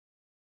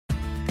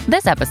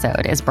This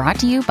episode is brought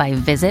to you by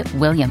Visit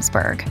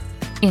Williamsburg.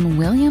 In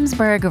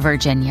Williamsburg,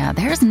 Virginia,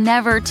 there's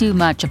never too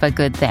much of a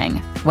good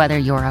thing. Whether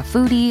you're a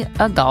foodie,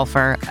 a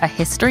golfer, a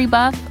history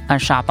buff, a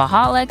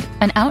shopaholic,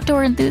 an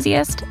outdoor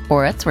enthusiast,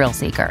 or a thrill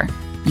seeker,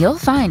 you'll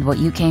find what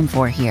you came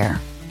for here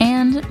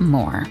and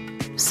more.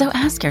 So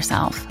ask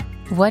yourself,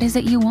 what is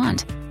it you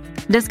want?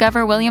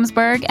 Discover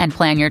Williamsburg and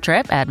plan your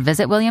trip at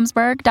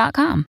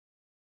visitwilliamsburg.com.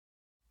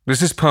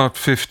 This is part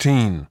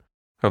 15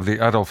 of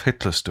the Adolf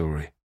Hitler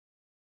story.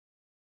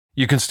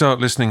 You can start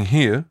listening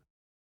here,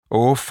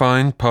 or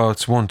find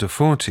parts 1 to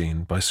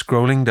 14 by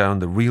scrolling down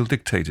the Real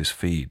Dictators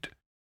feed.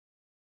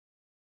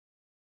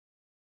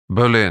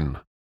 Berlin,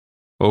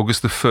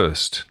 August the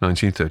 1st,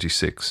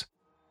 1936.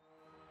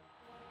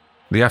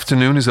 The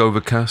afternoon is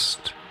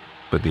overcast,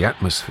 but the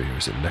atmosphere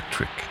is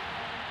electric.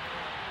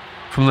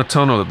 From the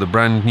tunnel of the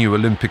brand new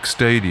Olympic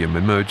Stadium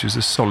emerges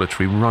a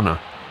solitary runner.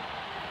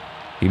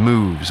 He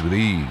moves with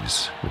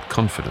ease, with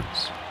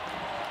confidence.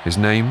 His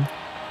name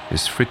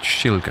is Fritz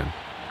Schilgen.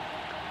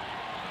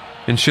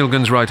 In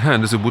Schilgen's right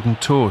hand is a wooden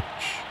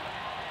torch.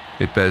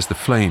 It bears the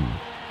flame,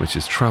 which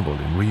has travelled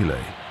in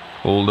relay,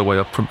 all the way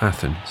up from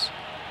Athens.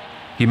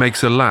 He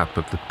makes a lap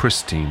of the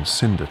pristine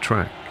cinder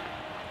track.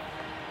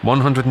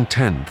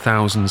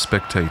 110,000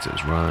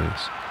 spectators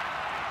rise,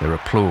 their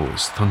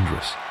applause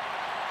thunderous.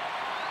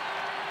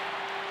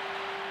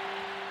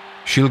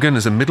 Schilgen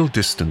is a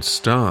middle-distance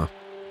star,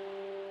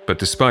 but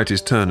despite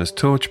his turn as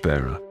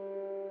torchbearer,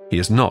 he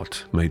has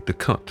not made the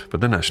cut for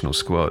the national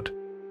squad.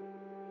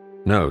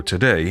 No,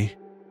 today,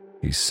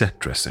 he's set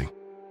dressing.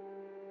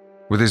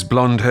 With his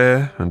blonde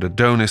hair and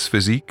Adonis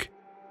physique,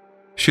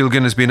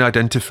 Schilgen has been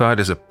identified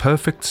as a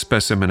perfect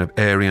specimen of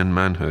Aryan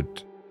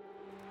manhood.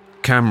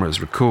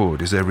 Cameras record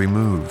his every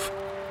move.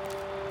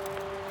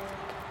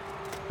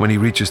 When he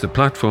reaches the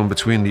platform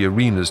between the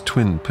arena's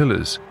twin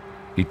pillars,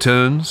 he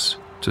turns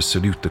to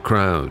salute the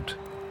crowd.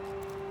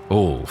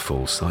 All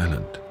fall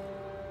silent.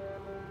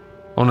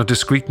 On a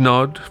discreet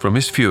nod from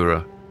his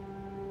Führer,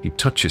 he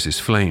touches his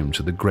flame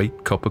to the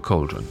great copper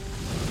cauldron.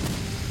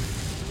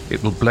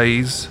 It will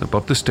blaze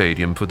above the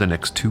stadium for the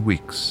next 2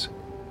 weeks.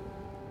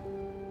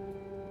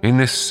 In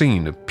this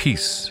scene of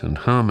peace and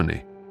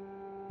harmony,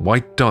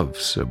 white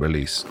doves are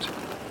released.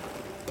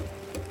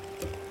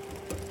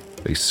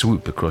 They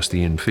swoop across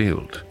the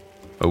infield,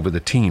 over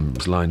the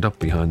teams lined up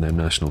behind their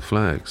national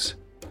flags.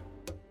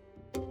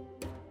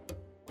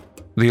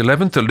 The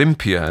 11th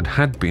Olympiad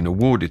had been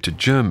awarded to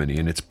Germany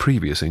in its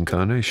previous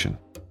incarnation,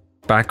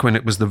 back when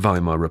it was the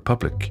Weimar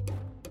Republic.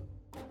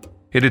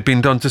 It had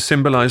been done to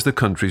symbolize the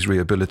country's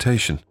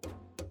rehabilitation,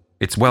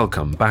 its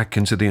welcome back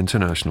into the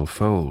international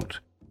fold.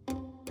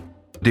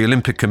 The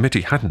Olympic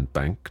Committee hadn't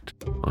banked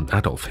on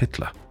Adolf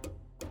Hitler.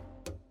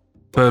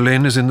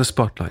 Berlin is in the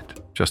spotlight,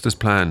 just as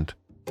planned,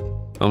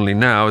 only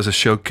now as a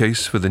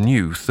showcase for the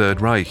new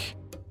Third Reich.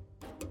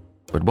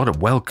 But what a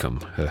welcome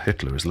Herr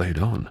Hitler has laid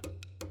on.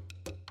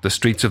 The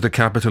streets of the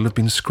capital have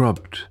been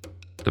scrubbed.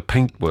 The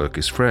paintwork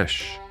is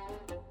fresh.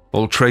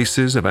 All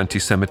traces of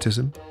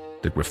anti-Semitism,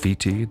 the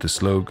graffiti, the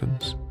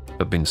slogans,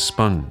 have been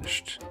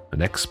sponged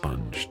and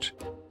expunged.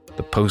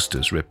 The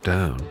posters ripped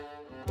down.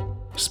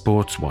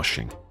 Sports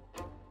washing,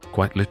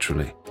 quite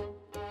literally.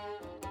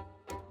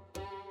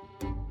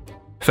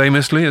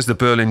 Famously, as the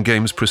Berlin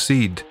Games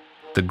proceed,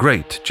 the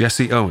great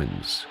Jesse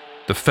Owens,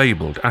 the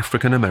fabled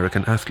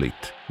African-American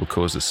athlete, will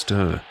cause a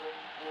stir.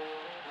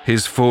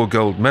 His 4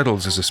 gold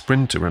medals as a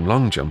sprinter and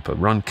long jumper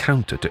run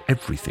counter to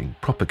everything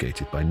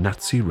propagated by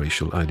Nazi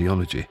racial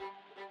ideology.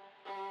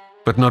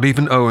 But not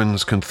even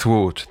Owens can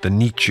thwart the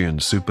Nietzschean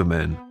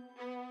supermen.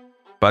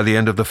 By the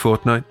end of the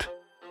fortnight,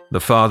 the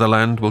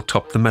fatherland will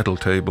top the medal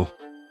table,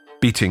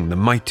 beating the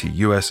mighty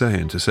USA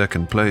into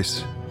second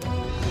place.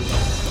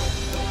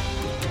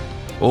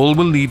 All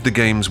will leave the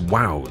Games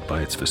wowed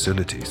by its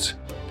facilities.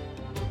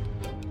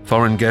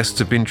 Foreign guests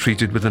have been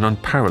treated with an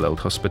unparalleled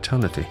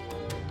hospitality.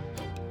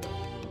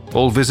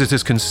 All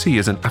visitors can see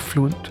is an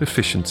affluent,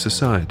 efficient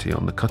society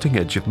on the cutting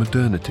edge of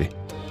modernity.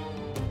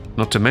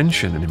 Not to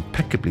mention an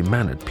impeccably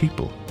mannered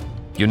people,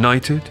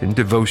 united in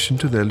devotion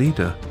to their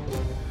leader.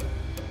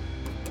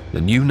 The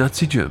new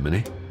Nazi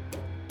Germany?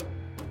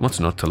 What's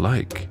not to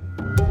like?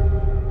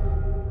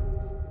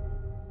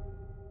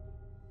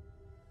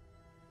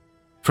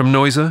 From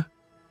Neuser,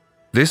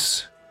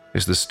 this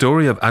is the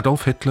story of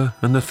Adolf Hitler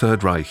and the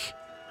Third Reich.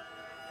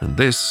 And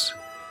this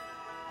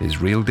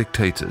is Real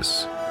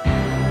Dictators.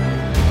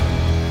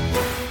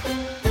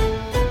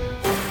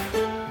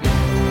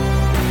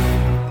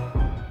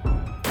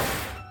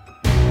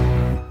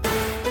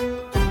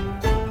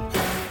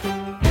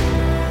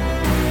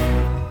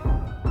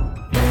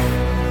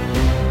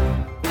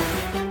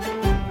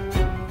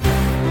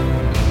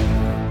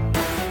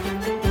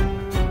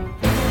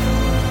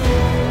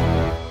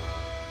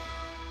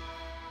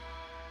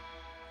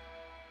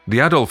 The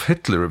Adolf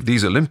Hitler of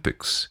these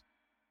Olympics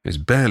is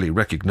barely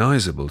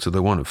recognizable to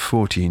the one of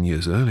 14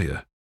 years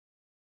earlier.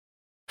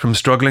 From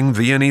struggling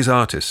Viennese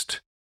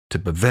artist to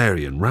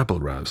Bavarian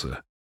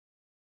rabble-rouser,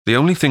 the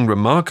only thing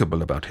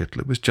remarkable about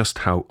Hitler was just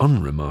how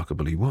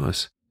unremarkable he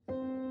was.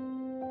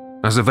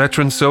 As a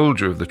veteran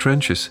soldier of the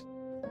trenches,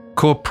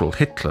 Corporal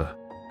Hitler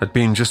had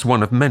been just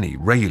one of many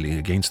railing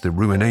against the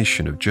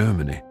ruination of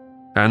Germany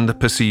and the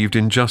perceived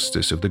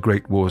injustice of the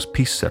Great War's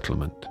peace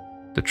settlement,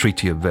 the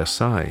Treaty of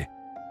Versailles.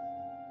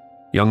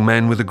 Young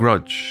men with a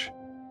grudge,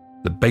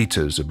 the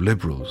betas of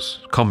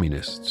liberals,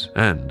 communists,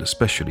 and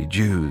especially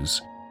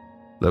Jews,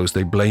 those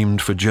they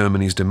blamed for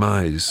Germany's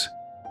demise.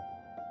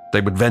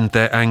 They would vent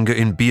their anger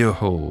in beer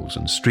halls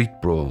and street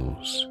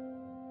brawls.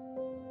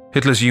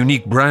 Hitler's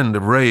unique brand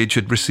of rage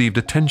had received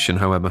attention,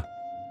 however.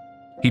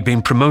 He'd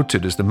been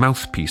promoted as the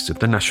mouthpiece of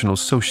the National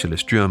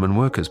Socialist German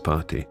Workers'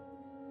 Party,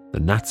 the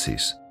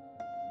Nazis.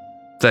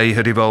 They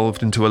had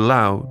evolved into a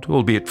loud,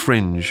 albeit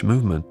fringe,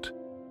 movement.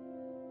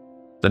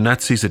 The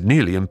Nazis had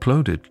nearly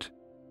imploded.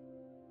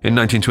 In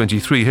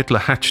 1923, Hitler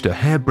hatched a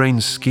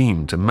harebrained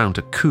scheme to mount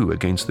a coup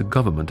against the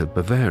government of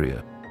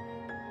Bavaria.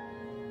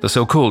 The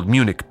so-called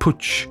Munich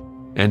Putsch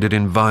ended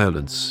in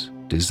violence,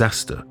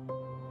 disaster,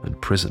 and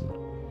prison.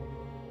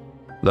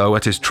 Though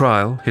at his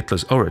trial,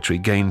 Hitler's oratory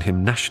gained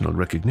him national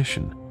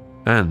recognition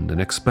and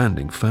an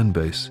expanding fan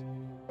base.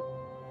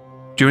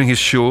 During his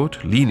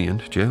short,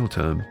 lenient jail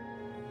term,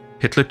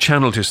 Hitler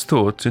channeled his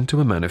thoughts into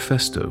a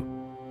manifesto,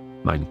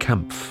 Mein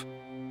Kampf,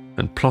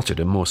 and plotted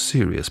a more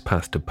serious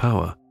path to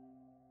power.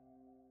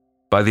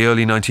 By the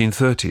early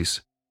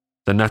 1930s,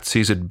 the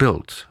Nazis had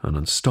built an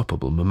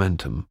unstoppable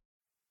momentum.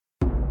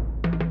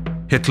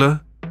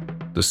 Hitler,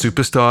 the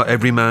superstar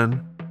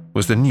everyman,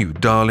 was the new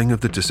darling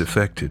of the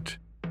disaffected,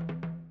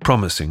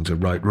 promising to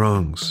right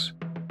wrongs,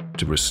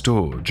 to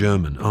restore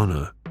German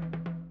honor.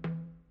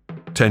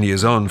 10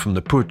 years on from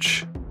the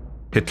putsch,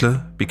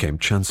 Hitler became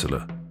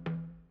Chancellor.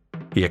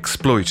 He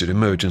exploited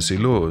emergency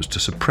laws to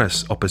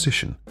suppress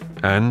opposition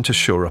and to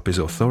shore up his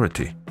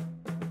authority.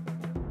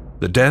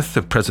 The death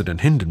of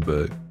President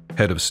Hindenburg,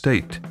 head of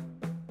state,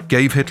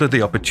 gave Hitler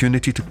the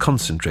opportunity to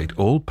concentrate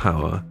all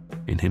power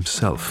in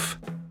himself.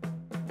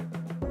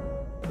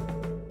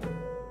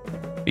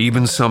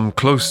 Even some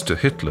close to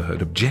Hitler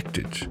had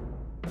objected,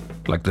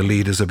 like the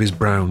leaders of his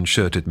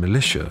brown-shirted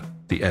militia,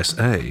 the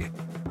SA,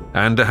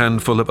 and a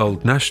handful of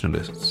old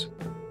nationalists.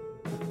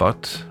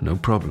 But no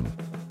problem.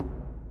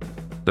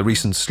 The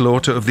recent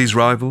slaughter of these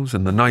rivals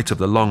and the night of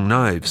the long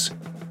knives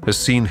has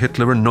seen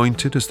Hitler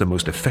anointed as the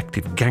most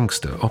effective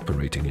gangster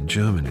operating in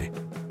Germany,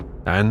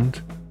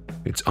 and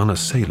its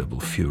unassailable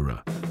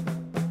Führer.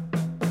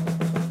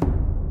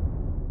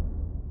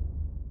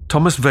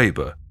 Thomas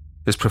Weber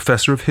is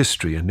Professor of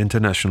History and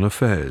International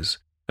Affairs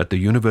at the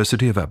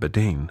University of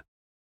Aberdeen.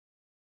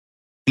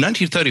 In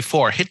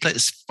 1934, Hitler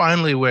is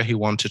finally where he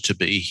wanted to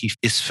be. He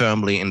is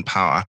firmly in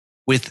power.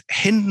 With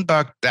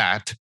Hindenburg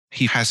dead,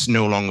 he has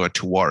no longer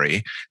to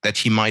worry that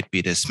he might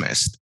be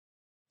dismissed.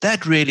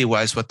 That really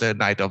was what the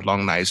Night of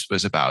Long Knives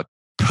was about,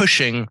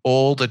 pushing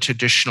all the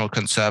traditional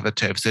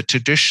conservatives, the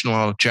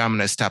traditional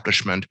German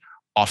establishment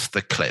off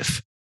the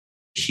cliff.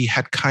 He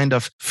had kind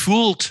of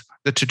fooled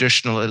the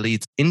traditional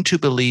elites into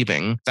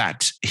believing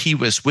that he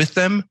was with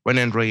them when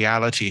in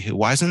reality he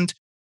wasn't.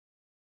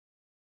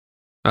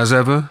 As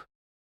ever,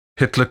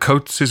 Hitler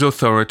coats his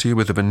authority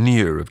with a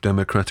veneer of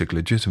democratic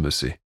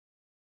legitimacy.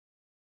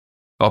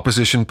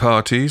 Opposition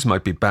parties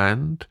might be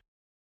banned,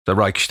 the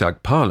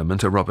Reichstag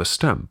Parliament a rubber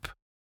stamp,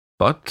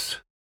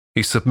 but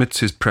he submits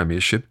his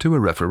premiership to a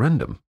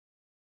referendum.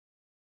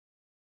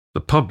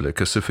 The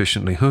public are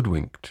sufficiently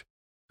hoodwinked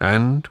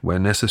and, where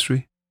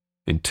necessary,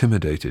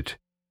 intimidated.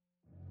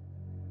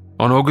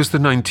 On August the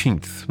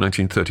 19th,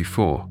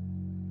 1934,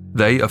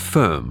 they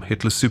affirm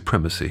Hitler's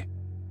supremacy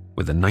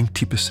with a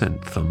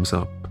 90% thumbs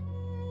up.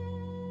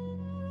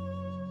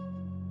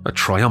 A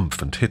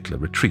triumphant Hitler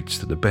retreats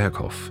to the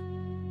Berghof,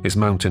 his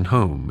mountain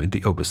home in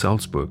the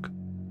Obersalzberg,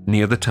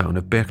 near the town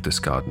of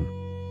Berchtesgaden.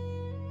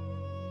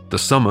 The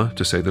summer,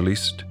 to say the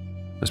least,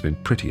 has been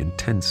pretty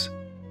intense.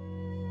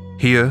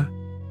 Here,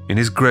 in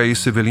his grey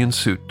civilian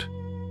suit,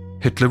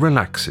 Hitler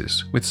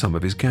relaxes with some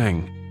of his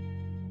gang: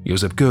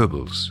 Josef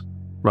Goebbels,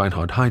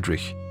 Reinhard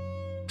Heydrich,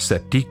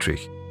 Sepp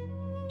Dietrich,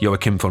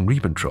 Joachim von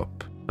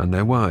Ribbentrop and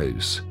their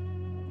wives,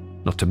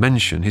 not to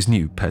mention his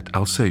new pet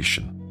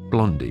Alsatian,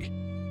 Blondie.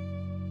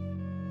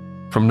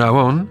 From now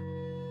on,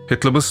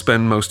 Hitler will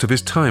spend most of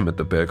his time at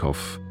the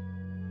Berghof.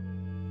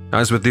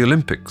 As with the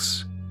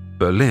Olympics,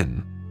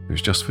 Berlin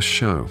is just for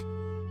show.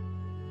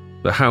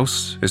 The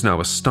house is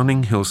now a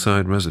stunning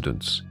hillside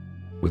residence,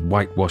 with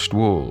whitewashed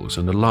walls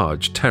and a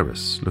large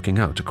terrace looking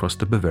out across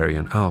the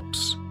Bavarian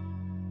Alps.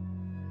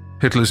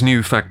 Hitler's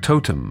new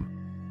factotum,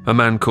 a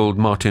man called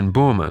Martin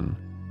Bormann,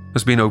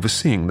 has been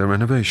overseeing the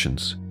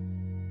renovations.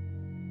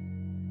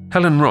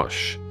 Helen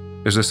Roche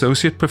is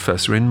Associate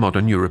Professor in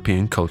Modern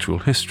European Cultural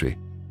History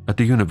at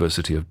the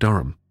University of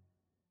Durham.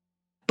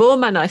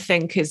 Bormann, I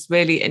think, is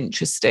really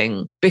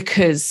interesting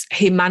because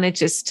he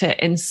manages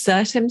to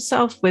insert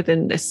himself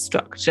within this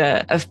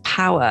structure of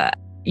power.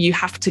 You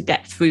have to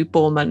get through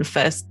Bormann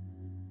first.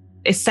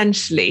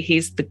 Essentially,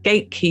 he's the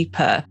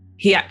gatekeeper.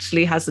 He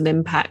actually has an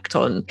impact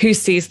on who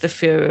sees the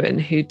Führer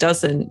and who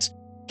doesn't.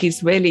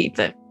 He's really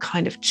the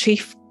kind of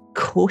chief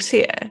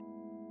courtier.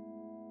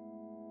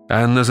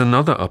 And there's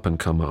another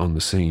up-and-comer on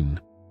the scene,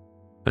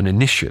 an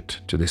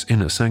initiate to this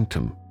inner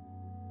sanctum,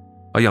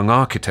 a young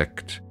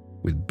architect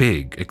with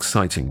big,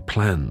 exciting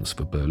plans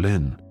for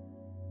Berlin.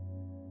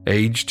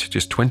 Aged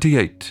just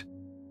 28,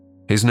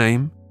 his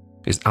name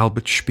is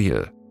Albert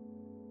Speer.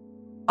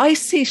 I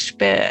see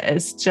Speer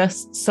as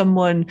just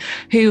someone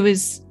who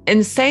is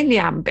insanely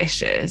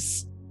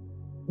ambitious.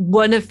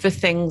 One of the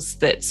things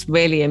that's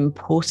really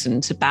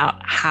important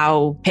about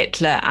how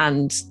Hitler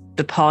and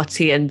the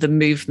party and the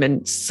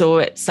movement saw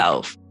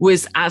itself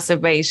was as a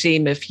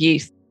regime of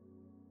youth.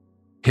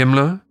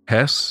 Himmler,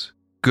 Hess,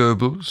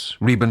 Goebbels,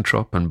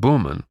 Ribbentrop and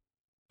Bormann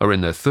are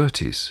in their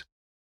 30s.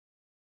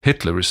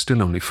 Hitler is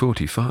still only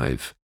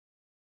 45.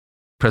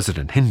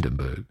 President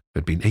Hindenburg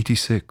had been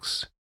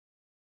 86.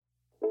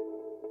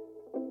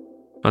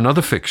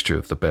 Another fixture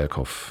of the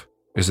Berghof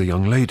is a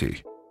young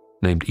lady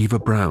named Eva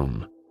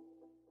Braun.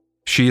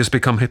 She has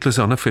become Hitler's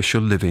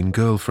unofficial live-in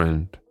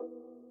girlfriend.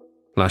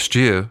 Last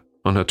year,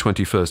 on her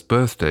 21st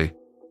birthday,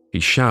 he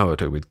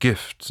showered her with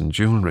gifts and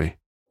jewelry.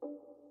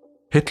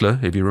 Hitler,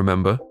 if you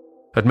remember,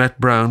 had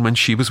met Braun when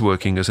she was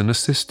working as an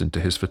assistant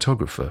to his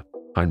photographer,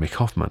 Heinrich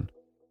Hoffmann.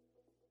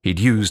 He'd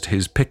used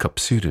his pickup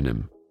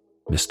pseudonym,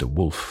 Mr.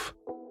 Wolf.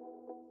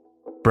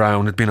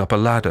 Braun had been up a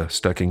ladder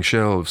stacking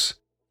shelves.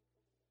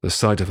 The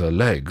sight of her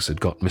legs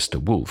had got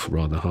Mr. Wolf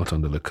rather hot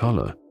under the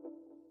collar.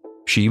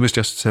 She was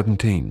just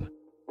 17.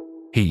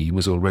 He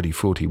was already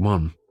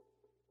 41.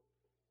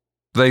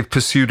 They've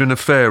pursued an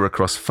affair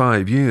across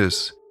 5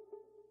 years,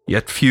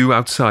 yet few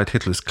outside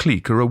Hitler's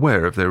clique are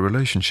aware of their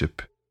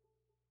relationship.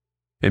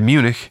 In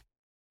Munich,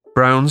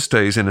 Braun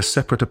stays in a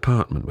separate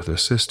apartment with her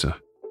sister.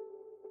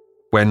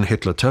 When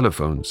Hitler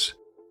telephones,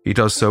 he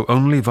does so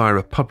only via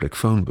a public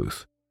phone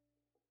booth.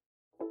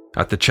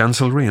 At the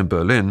Chancellery in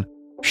Berlin,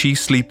 she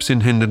sleeps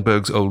in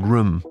Hindenburg's old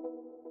room,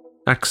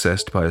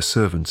 accessed by a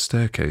servant's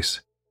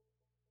staircase.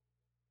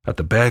 At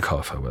the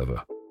Berghof,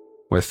 however,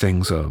 where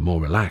things are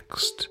more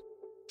relaxed,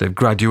 they've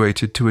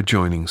graduated to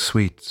adjoining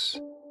suites.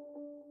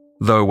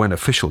 Though when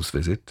officials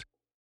visit,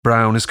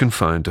 Braun is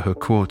confined to her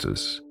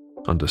quarters,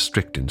 under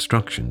strict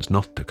instructions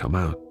not to come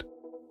out.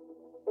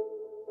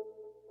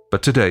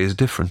 But today is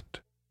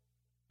different.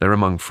 They're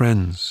among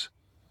friends.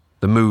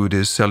 The mood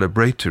is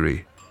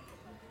celebratory,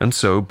 and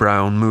so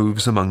Braun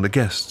moves among the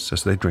guests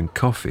as they drink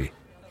coffee,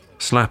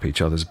 slap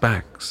each other's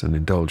backs and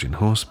indulge in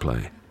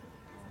horseplay.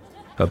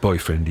 Her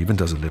boyfriend even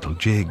does a little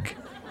jig.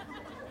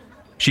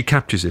 She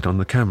captures it on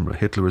the camera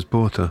Hitler has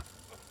bought her,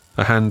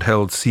 a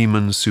handheld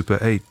Siemens Super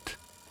 8.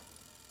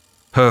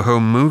 Her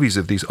home movies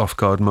of these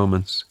off-guard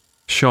moments,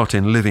 shot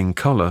in living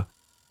colour,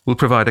 will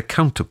provide a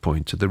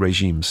counterpoint to the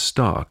regime's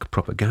stark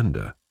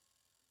propaganda.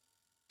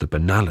 The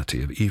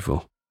banality of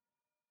evil.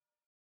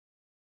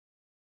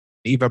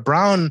 Eva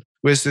Braun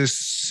was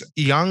this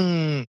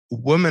young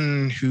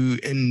woman who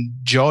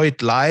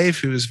enjoyed life,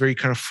 who was very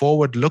kind of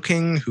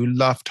forward-looking, who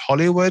loved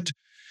Hollywood,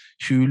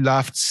 who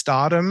loved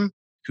stardom,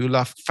 who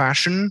loved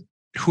fashion,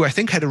 who I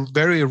think had a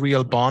very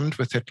real bond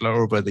with Hitler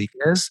over the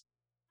years.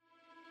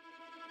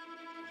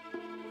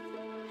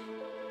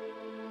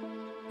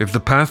 If the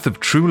path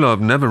of true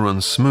love never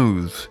runs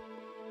smooth,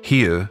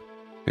 here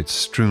it's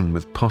strewn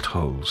with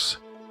potholes.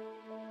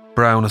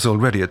 Braun has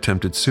already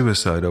attempted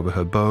suicide over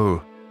her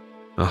bow,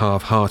 a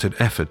half-hearted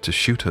effort to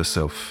shoot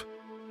herself.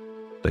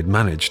 They'd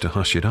managed to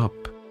hush it up.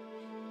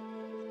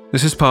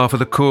 This is par for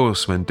the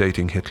course when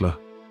dating Hitler.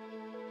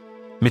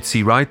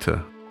 Mitzi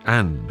Reiter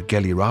and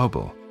Gelly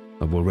Raubel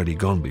have already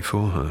gone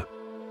before her.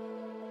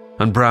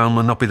 And Braun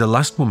will not be the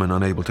last woman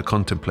unable to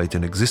contemplate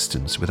an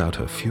existence without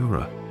her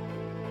Führer.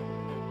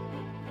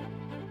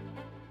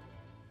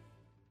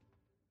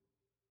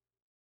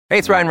 Hey,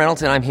 it's Ryan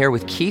Reynolds, and I'm here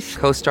with Keith,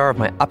 co-star of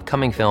my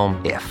upcoming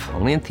film, If,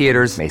 only in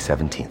theaters May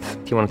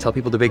 17th. Do you want to tell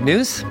people the big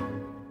news?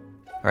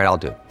 All right, I'll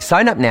do it.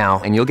 Sign up now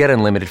and you'll get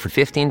unlimited for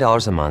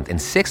 $15 a month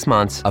and 6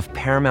 months of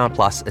Paramount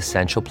Plus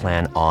Essential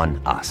Plan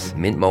on us.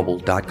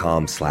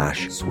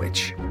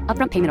 MintMobile.com/switch.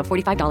 Upfront payment of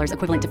 $45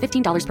 equivalent to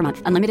 $15 per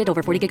month. Unlimited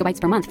over 40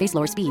 gigabytes per month. Face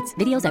lower speeds.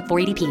 Videos at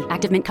 480p.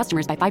 Active Mint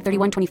customers by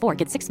 531.24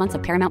 get 6 months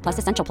of Paramount Plus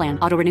Essential Plan.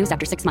 Auto renews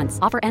after 6 months.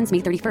 Offer ends May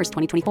 31st,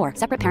 2024.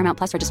 Separate Paramount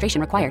Plus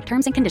registration required.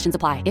 Terms and conditions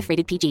apply if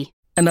rated PG.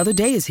 Another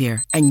day is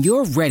here and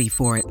you're ready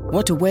for it.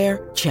 What to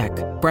wear? Check.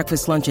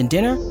 Breakfast, lunch, and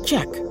dinner?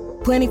 Check.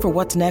 Planning for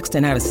what's next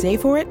and how to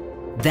save for it?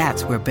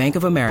 That's where Bank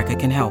of America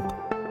can help.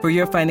 For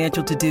your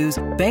financial to-dos,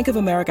 Bank of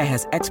America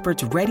has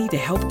experts ready to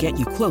help get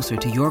you closer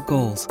to your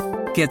goals.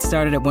 Get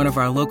started at one of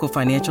our local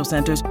financial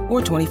centers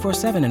or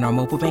 24/7 in our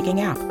mobile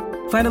banking app.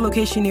 Find a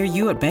location near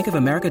you at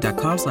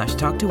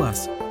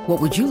bankofamerica.com/talktous.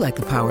 What would you like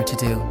the power to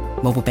do?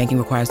 Mobile banking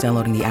requires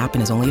downloading the app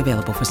and is only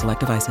available for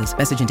select devices.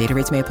 Message and data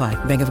rates may apply.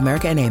 Bank of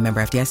America N.A.,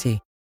 member FDIC.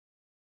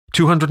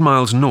 200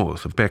 miles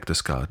north of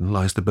Berchtesgaden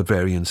lies the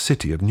Bavarian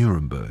city of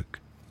Nuremberg.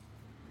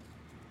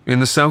 In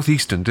the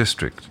southeastern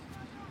district,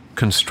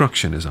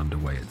 construction is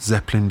underway at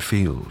Zeppelin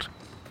Field,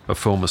 a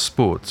former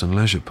sports and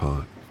leisure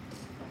park.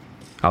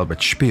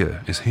 Albert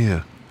Speer is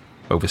here,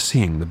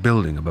 overseeing the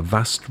building of a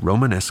vast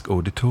Romanesque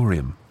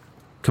auditorium,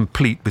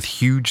 complete with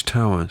huge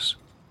towers,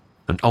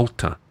 an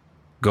altar,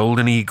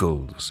 golden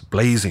eagles,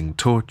 blazing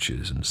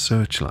torches and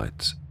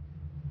searchlights.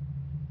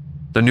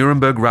 The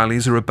Nuremberg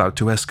rallies are about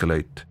to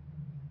escalate,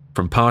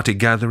 from party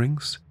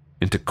gatherings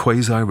into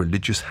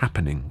quasi-religious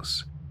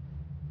happenings.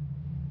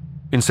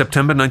 In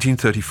September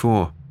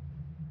 1934,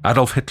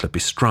 Adolf Hitler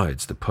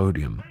bestrides the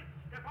podium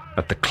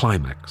at the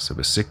climax of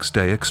a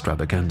 6-day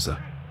extravaganza.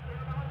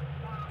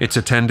 It's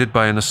attended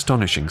by an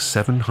astonishing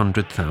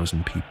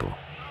 700,000 people.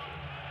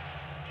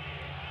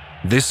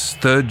 This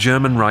Third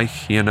German Reich,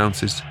 he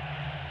announces,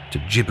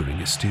 to gibbering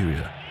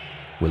hysteria,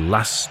 will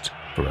last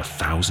for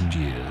 1,000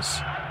 years.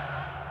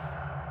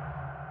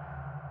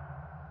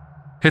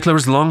 Hitler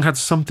has long had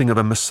something of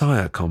a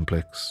messiah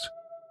complex.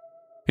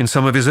 In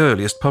some of his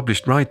earliest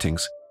published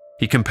writings,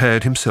 he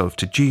compared himself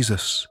to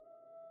Jesus.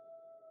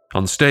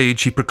 On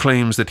stage, he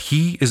proclaims that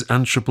he is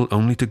answerable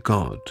only to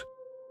God.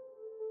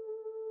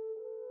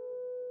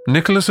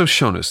 Nicholas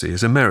O'Shaughnessy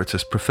is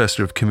Emeritus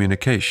Professor of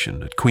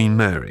Communication at Queen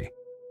Mary,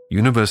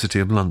 University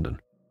of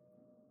London.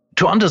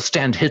 To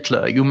understand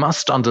Hitler, you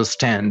must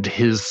understand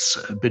his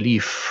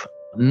belief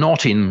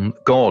not in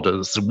God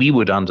as we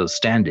would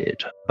understand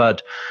it,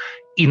 but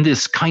in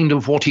this kind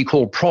of what he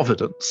called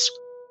providence.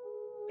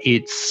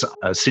 It's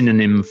a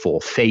synonym for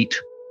fate,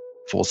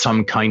 for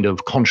some kind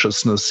of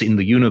consciousness in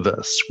the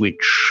universe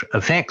which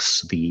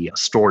affects the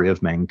story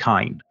of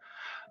mankind.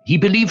 He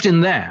believed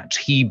in that.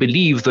 He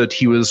believed that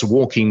he was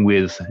walking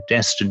with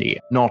destiny,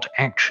 not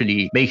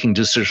actually making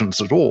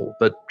decisions at all,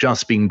 but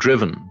just being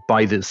driven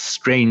by this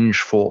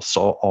strange force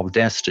of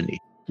destiny,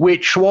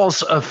 which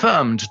was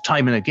affirmed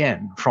time and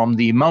again from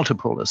the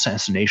multiple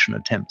assassination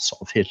attempts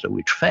of Hitler,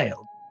 which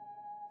failed.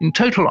 In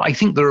total, I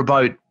think there are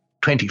about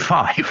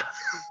 25,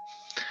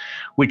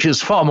 which is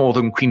far more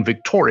than Queen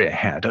Victoria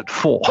had at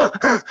 4.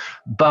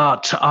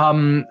 But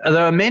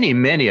there are many,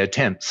 many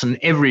attempts, and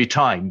every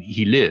time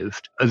he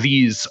lived,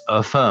 these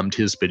affirmed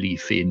his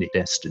belief in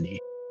destiny,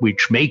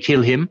 which may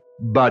kill him,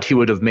 but he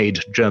would have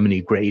made Germany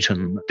great,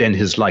 and then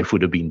his life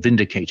would have been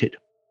vindicated.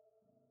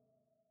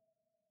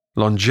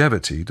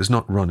 Longevity does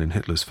not run in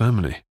Hitler's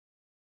family.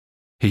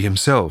 He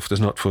himself does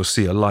not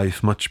foresee a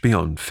life much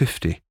beyond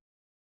 50.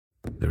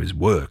 There is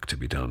work to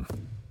be done.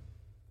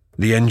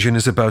 The engine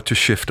is about to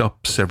shift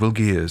up several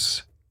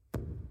gears.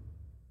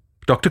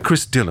 Dr.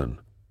 Chris Dillon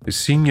is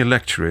Senior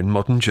Lecturer in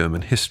Modern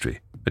German History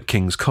at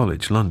King's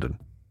College, London.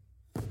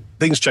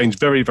 Things changed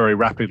very, very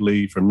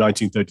rapidly from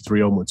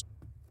 1933 onwards.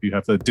 You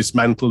have the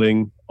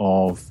dismantling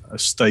of a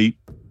state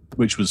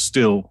which was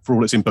still, for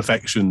all its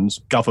imperfections,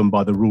 governed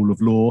by the rule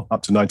of law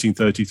up to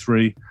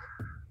 1933.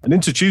 And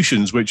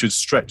institutions which had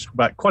stretched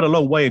back quite a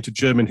long way into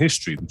German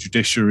history, the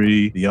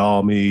judiciary, the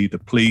army, the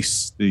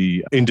police,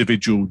 the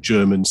individual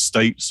German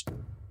states.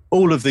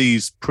 All of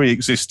these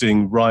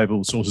pre-existing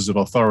rival sources of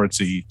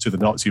authority to the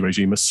Nazi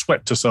regime are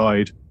swept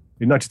aside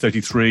in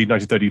 1933,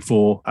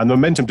 1934, and the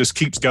momentum just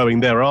keeps going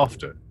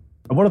thereafter.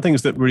 And one of the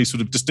things that really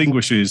sort of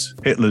distinguishes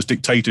Hitler's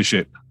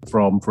dictatorship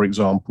from, for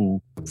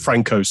example,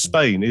 Franco's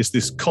Spain is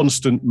this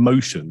constant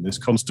motion, this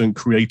constant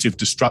creative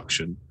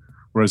destruction.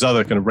 Whereas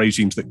other kind of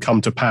regimes that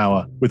come to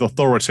power with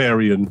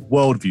authoritarian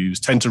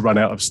worldviews tend to run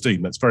out of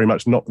steam. That's very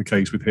much not the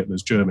case with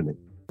Hitler's Germany.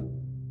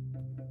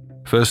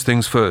 First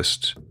things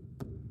first.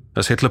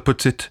 As Hitler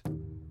puts it,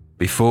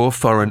 before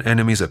foreign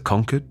enemies are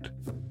conquered,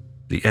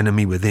 the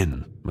enemy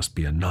within must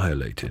be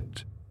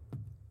annihilated.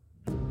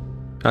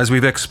 As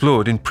we've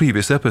explored in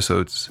previous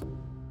episodes,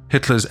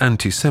 Hitler's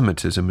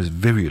anti-Semitism is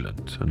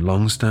virulent and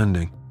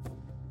long-standing.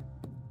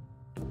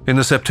 In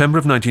the September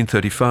of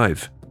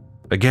 1935,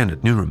 again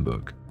at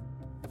Nuremberg,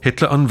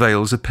 Hitler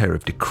unveils a pair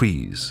of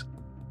decrees,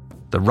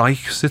 the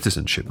Reich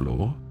Citizenship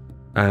Law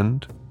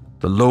and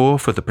the Law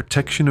for the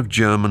Protection of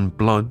German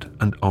Blood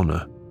and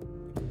Honor.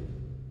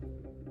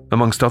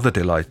 Amongst other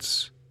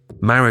delights,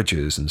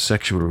 marriages and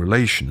sexual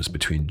relations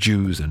between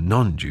Jews and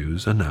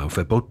non-Jews are now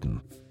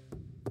verboten.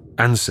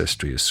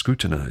 Ancestry is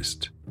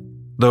scrutinized.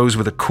 Those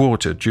with a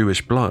quarter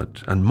Jewish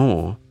blood and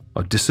more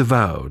are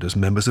disavowed as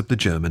members of the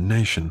German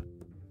nation.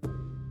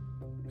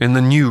 In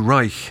the new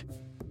Reich,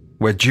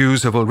 where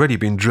Jews have already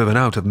been driven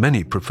out of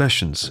many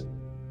professions,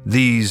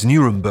 these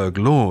Nuremberg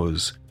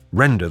laws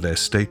render their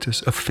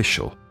status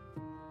official.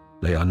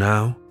 They are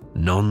now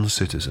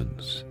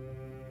non-citizens.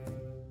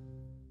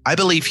 I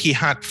believe he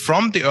had,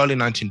 from the early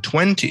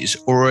 1920s,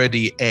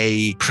 already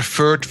a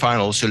preferred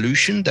final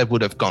solution that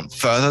would have gone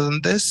further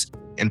than this.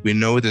 And we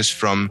know this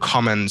from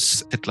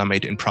comments Hitler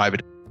made in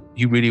private.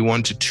 He really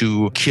wanted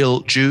to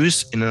kill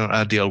Jews in an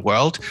ideal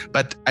world.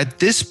 But at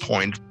this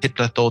point,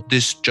 Hitler thought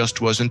this just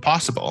wasn't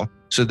possible.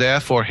 So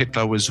therefore,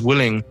 Hitler was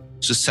willing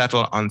to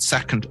settle on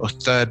second or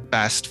third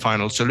best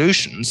final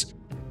solutions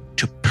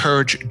to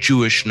purge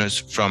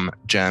Jewishness from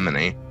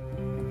Germany.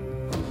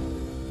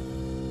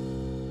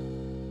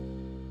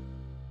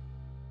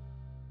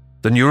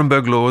 The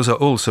Nuremberg laws are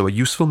also a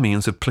useful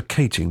means of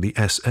placating the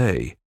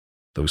SA,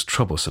 those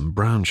troublesome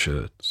brown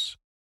shirts.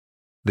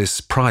 This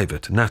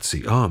private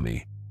Nazi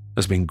army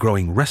has been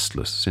growing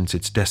restless since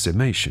its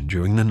decimation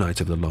during the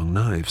Night of the Long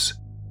Knives.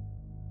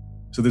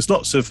 So there's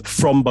lots of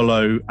from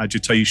below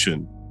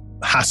agitation,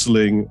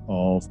 hassling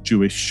of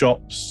Jewish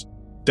shops,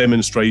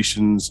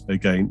 demonstrations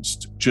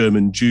against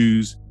German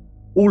Jews.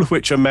 all of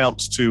which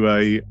amounts to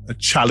a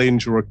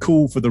challenge or a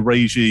call for the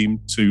regime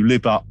to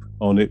live up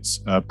on its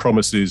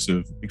promises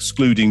of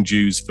excluding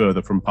Jews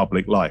further from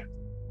public life.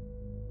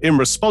 In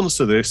response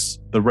to this,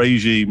 the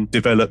regime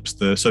develops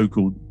the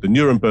so-called the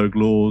Nuremberg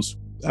Laws,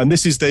 and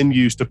this is then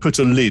used to put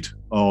a lid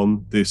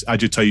on this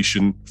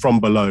agitation from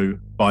below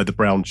by the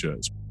brown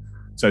shirts.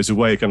 So it's a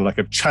way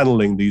of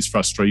channeling these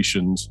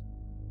frustrations.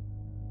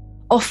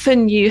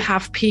 Often you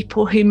have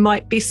people who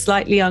might be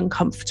slightly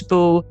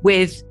uncomfortable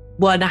with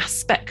one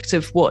aspect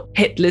of what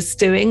Hitler's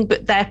doing,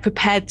 but they're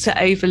prepared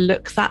to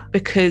overlook that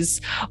because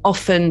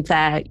often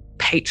they're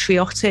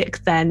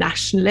patriotic, they're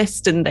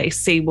nationalist, and they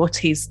see what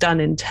he's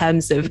done in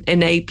terms of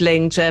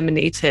enabling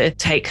Germany to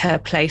take her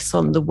place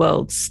on the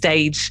world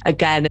stage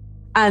again.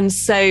 And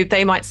so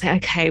they might say,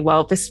 okay,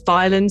 well, this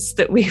violence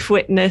that we've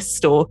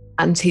witnessed or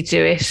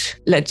anti-Jewish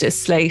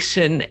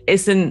legislation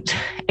isn't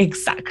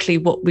exactly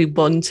what we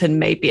want, and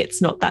maybe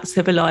it's not that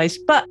civilized,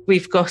 but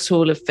we've got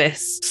all of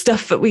this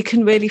stuff that we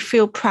can really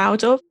feel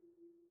proud of.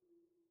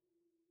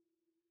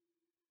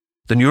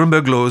 The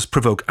Nuremberg Laws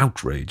provoke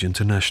outrage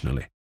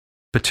internationally,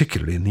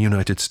 particularly in the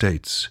United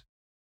States.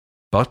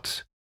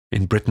 But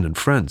in Britain and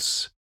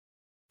France,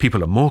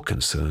 people are more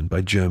concerned by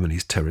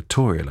Germany's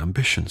territorial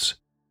ambitions.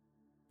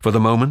 For the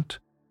moment,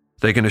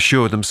 they can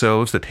assure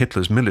themselves that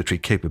Hitler's military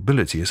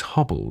capability is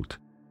hobbled.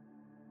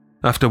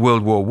 After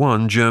World War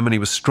I, Germany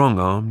was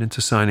strong-armed into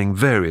signing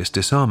various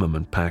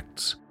disarmament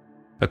pacts,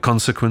 a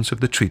consequence of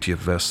the Treaty of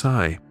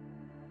Versailles.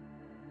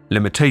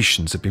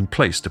 Limitations have been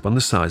placed upon the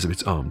size of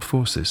its armed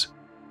forces.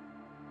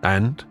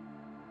 And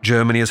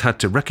Germany has had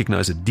to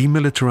recognize a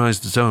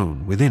demilitarized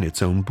zone within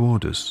its own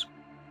borders,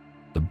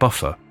 the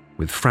buffer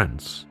with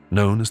France,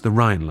 known as the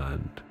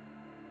Rhineland.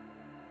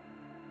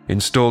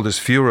 Installed as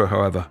Führer,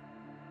 however,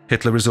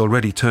 Hitler is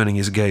already turning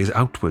his gaze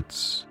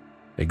outwards,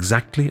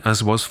 exactly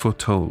as was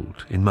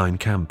foretold in Mein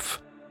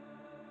Kampf.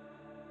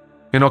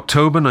 In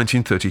October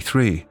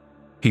 1933,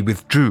 he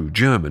withdrew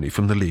Germany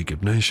from the League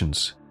of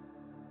Nations,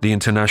 the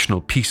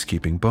international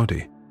peacekeeping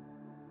body.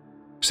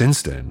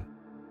 Since then,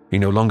 he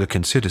no longer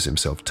considers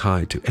himself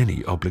tied to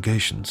any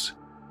obligations.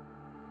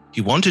 He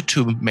wanted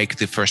to make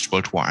the First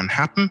World War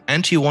unhappen,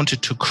 and he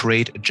wanted to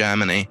create a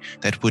Germany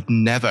that would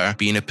never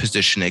be in a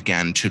position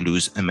again to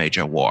lose a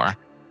major war.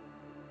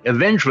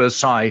 Avenge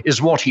Versailles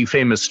is what he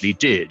famously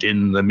did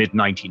in the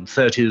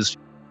mid-1930s.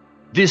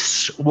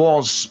 This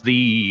was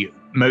the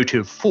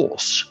motive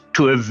force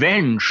to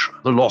avenge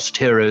the lost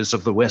heroes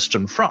of the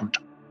Western Front,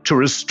 to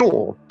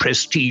restore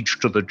prestige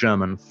to the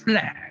German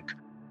flag.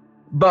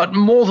 But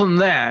more than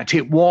that,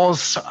 it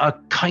was a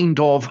kind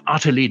of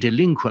utterly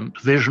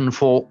delinquent vision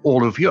for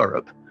all of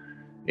Europe.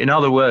 In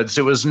other words,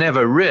 it was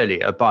never really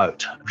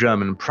about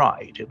German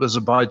pride. It was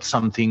about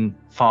something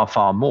far,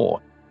 far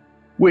more,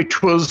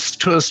 which was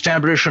to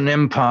establish an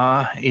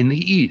empire in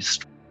the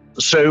East.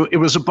 So it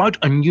was about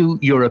a new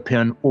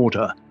European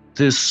order.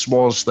 This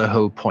was the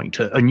whole point,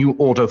 a new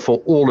order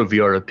for all of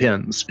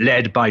Europeans,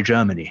 led by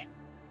Germany.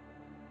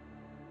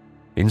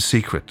 In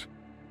secret,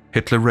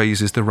 Hitler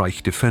raises the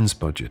Reich defense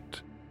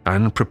budget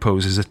and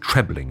proposes a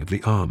trebling of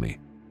the army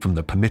from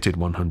the permitted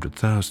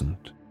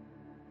 100,000.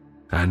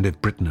 And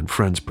if Britain and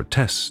France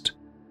protest,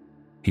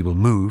 he will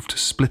move to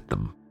split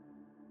them.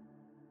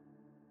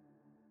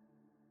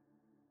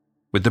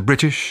 With the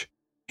British,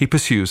 he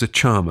pursues a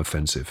charm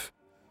offensive.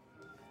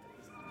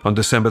 On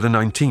December the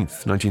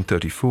 19th,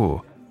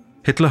 1934,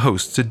 Hitler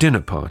hosts a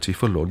dinner party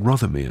for Lord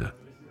Rothermere,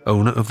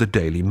 owner of the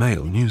Daily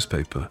Mail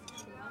newspaper.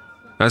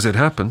 As it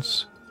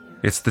happens,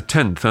 it's the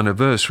 10th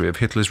anniversary of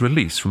Hitler's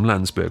release from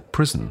Landsberg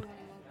prison,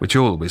 which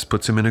always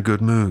puts him in a good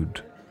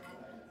mood.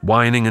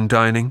 Wining and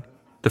dining,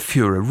 the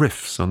Führer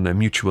riffs on their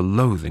mutual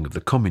loathing of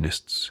the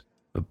communists,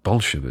 of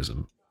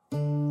Bolshevism.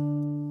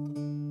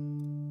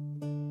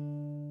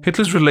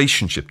 Hitler's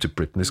relationship to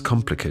Britain is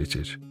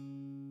complicated.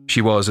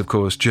 She was, of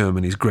course,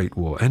 Germany's Great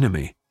War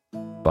enemy,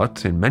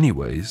 but in many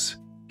ways,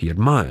 he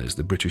admires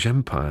the British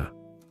Empire.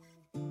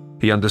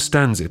 He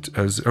understands it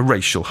as a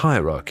racial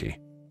hierarchy,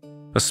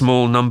 a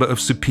small number of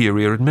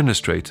superior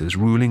administrators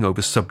ruling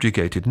over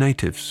subjugated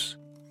natives.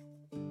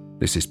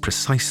 This is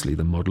precisely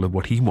the model of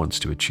what he wants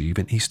to achieve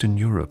in Eastern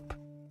Europe.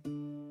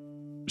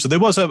 So there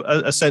was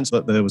a sense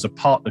that there was a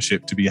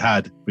partnership to be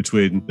had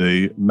between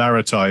the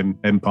maritime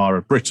empire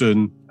of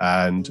Britain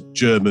and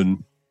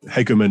German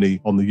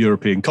hegemony on the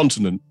European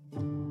continent.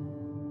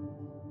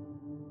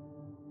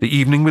 The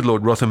evening with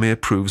Lord Rothermere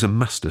proves a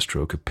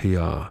masterstroke of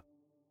PR.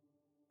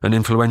 An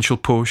influential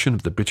portion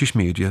of the British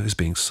media is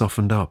being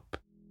softened up.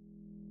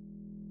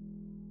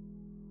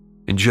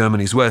 In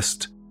Germany's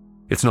west,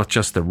 it's not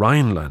just the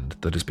Rhineland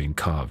that has been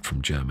carved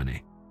from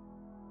Germany.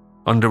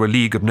 Under a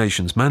League of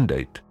Nations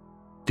mandate,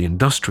 the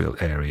industrial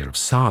area of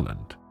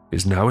Saarland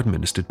is now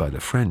administered by the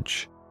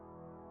French.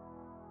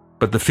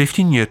 But the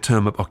 15-year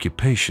term of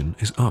occupation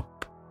is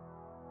up.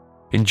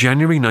 In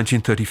January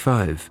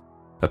 1935,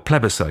 a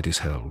plebiscite is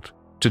held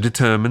to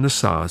determine the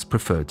Saar's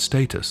preferred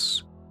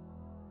status: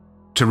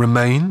 to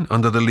remain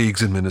under the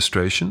League's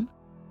administration,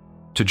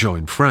 to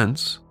join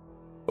France,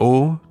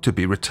 or to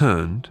be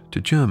returned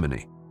to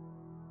Germany.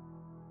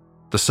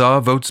 The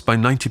Tsar votes by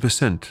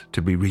 90%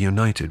 to be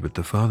reunited with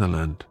the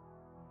fatherland.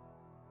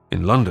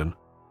 In London,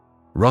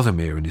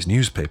 Rothermere in his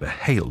newspaper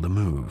hailed the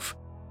move.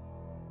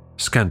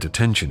 Scant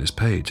attention is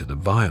paid to the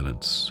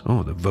violence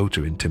or the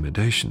voter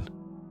intimidation.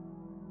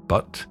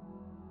 But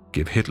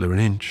give Hitler an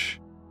inch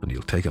and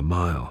he'll take a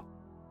mile.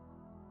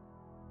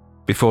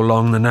 Before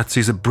long, the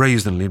Nazis are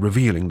brazenly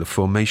revealing the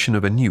formation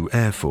of a new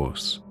air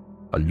force,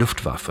 a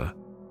Luftwaffe.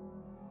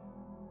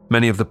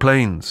 Many of the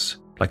planes,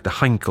 like the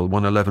Heinkel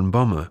 111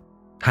 bomber,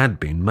 had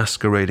been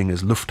masquerading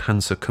as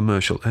Lufthansa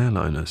commercial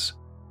airliners.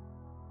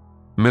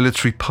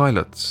 Military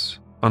pilots,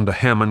 under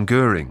Hermann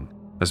Göring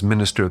as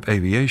Minister of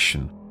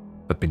Aviation,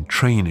 had been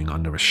training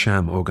under a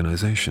sham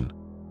organization,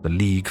 the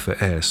League for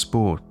Air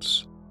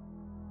Sports.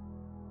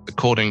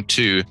 According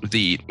to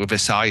the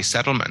Versailles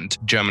settlement,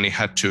 Germany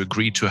had to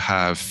agree to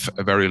have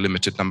a very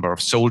limited number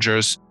of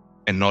soldiers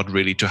and not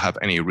really to have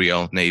any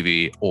real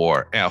navy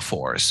or air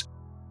force.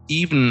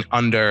 Even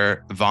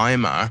under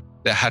Weimar,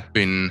 there had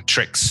been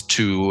tricks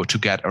to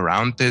get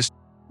around this.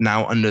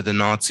 Now, under the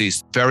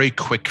Nazis, very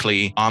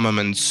quickly,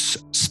 armaments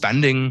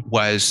spending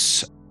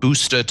was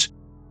boosted.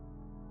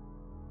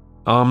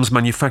 Arms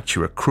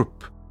manufacturer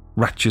Krupp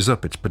ratchets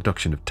up its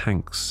production of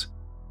tanks.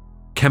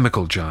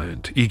 Chemical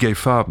giant IG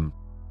Farben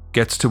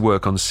gets to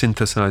work on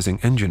synthesizing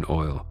engine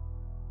oil.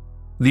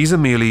 These are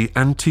merely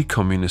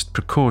anti-communist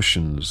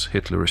precautions,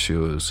 Hitler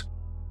assures.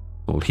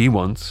 All he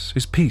wants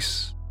is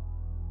peace.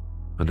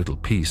 A little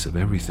piece of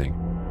everything.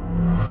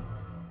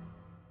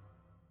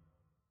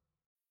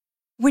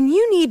 When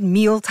you need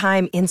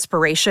mealtime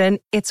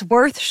inspiration, it's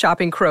worth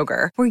shopping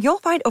Kroger, where you'll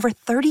find over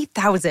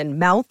 30,000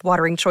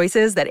 mouth-watering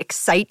choices that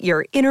excite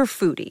your inner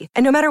foodie.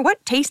 And no matter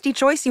what tasty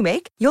choice you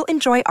make, you'll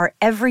enjoy our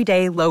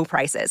everyday low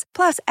prices,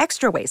 plus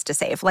extra ways to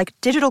save, like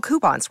digital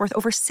coupons worth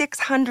over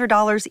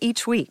 $600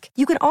 each week.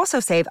 You can also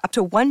save up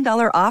to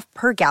 $1 off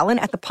per gallon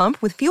at the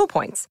pump with fuel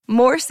points.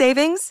 More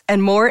savings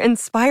and more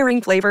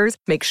inspiring flavors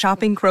make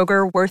shopping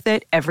Kroger worth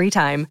it every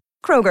time.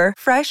 Kroger,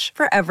 fresh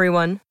for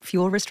everyone.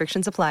 Fuel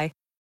restrictions apply.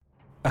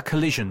 A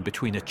collision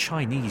between a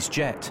Chinese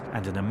jet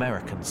and an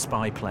American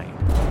spy plane.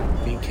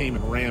 He came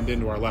and rammed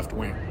into our left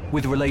wing.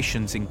 With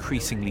relations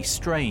increasingly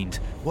strained,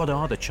 what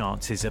are the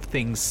chances of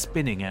things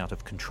spinning out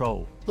of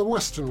control? The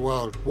Western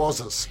world was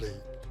asleep.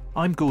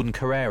 I'm Gordon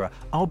Carrera.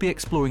 I'll be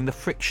exploring the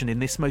friction in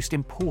this most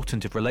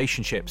important of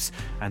relationships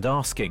and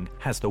asking,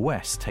 has the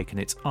West taken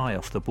its eye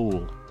off the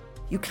ball?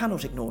 You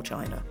cannot ignore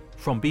China.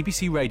 From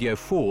BBC Radio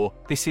 4,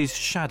 this is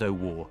Shadow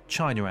War,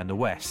 China and the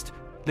West.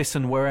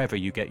 Listen wherever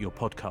you get your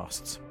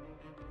podcasts.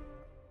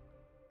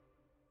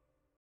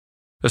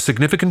 A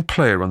significant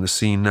player on the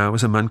scene now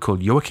is a man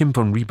called Joachim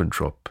von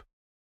Ribbentrop.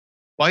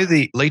 By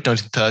the late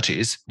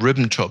 1930s,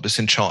 Ribbentrop is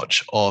in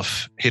charge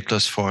of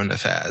Hitler's foreign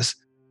affairs,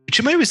 which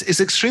in many ways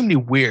is extremely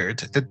weird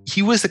that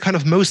he was the kind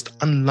of most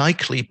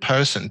unlikely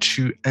person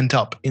to end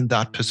up in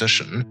that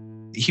position.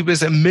 He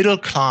was a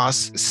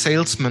middle-class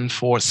salesman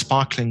for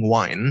sparkling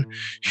wine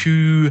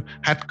who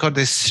had got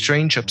this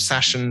strange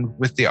obsession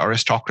with the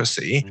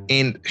aristocracy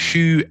and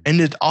who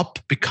ended up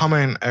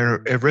becoming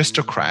an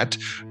aristocrat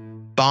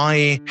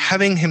by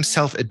having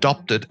himself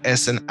adopted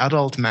as an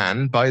adult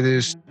man by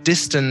this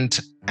distant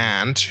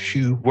aunt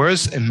who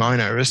was a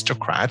minor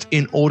aristocrat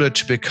in order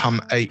to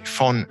become a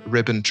von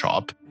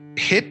Ribbentrop.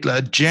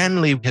 Hitler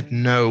generally had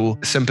no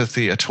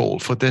sympathy at all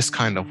for this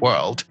kind of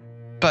world,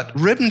 but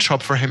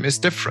Ribbentrop for him is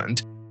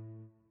different.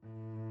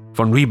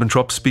 Von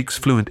Ribbentrop speaks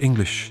fluent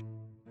English.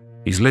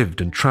 He's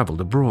lived and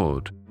travelled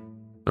abroad,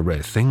 a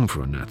rare thing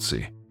for a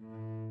Nazi.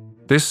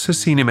 This has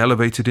seen him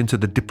elevated into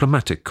the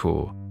diplomatic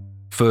corps,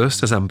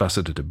 first as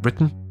ambassador to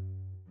Britain,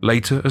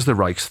 later as the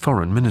Reich's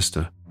foreign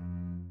minister.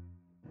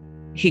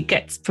 He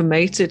gets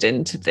promoted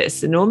into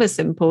this enormous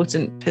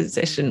important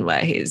position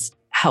where he's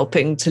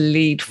helping to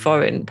lead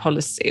foreign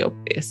policy,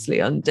 obviously,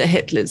 under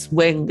Hitler's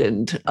wing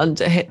and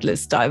under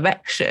Hitler's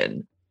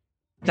direction.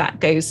 That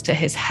goes to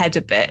his head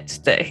a bit,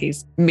 that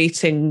he's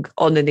meeting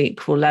on an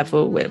equal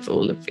level with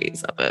all of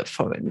these other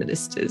foreign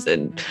ministers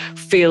and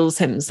feels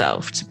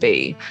himself to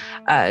be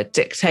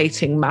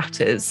dictating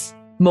matters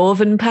more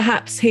than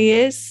perhaps he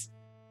is.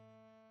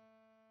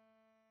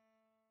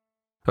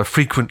 A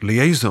frequent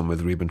liaison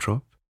with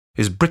Ribbentrop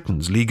is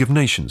Britain's League of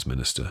Nations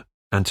minister,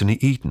 Anthony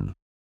Eden.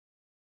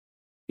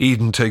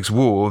 Eden takes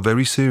war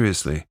very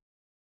seriously.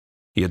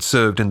 He had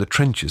served in the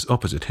trenches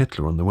opposite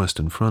Hitler on the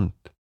Western Front.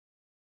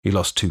 He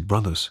lost 2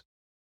 brothers.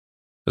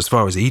 As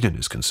far as Eden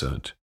is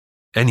concerned,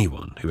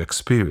 anyone who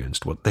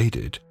experienced what they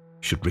did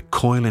should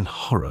recoil in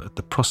horror at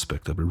the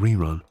prospect of a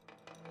rerun.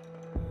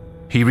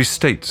 He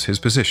restates his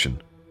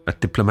position at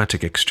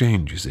diplomatic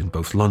exchanges in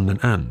both London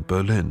and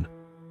Berlin.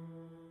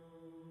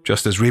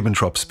 Just as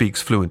Ribbentrop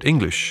speaks fluent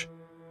English,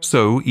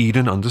 so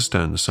Eden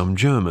understands some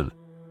German.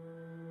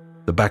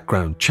 The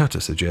background chatter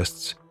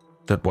suggests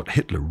that what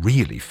Hitler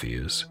really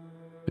fears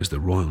is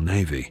the Royal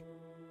Navy.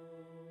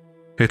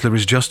 Hitler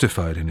is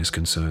justified in his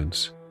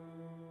concerns.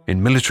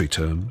 In military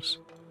terms,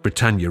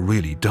 Britannia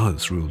really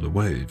does rule the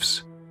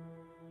waves.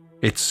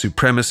 Its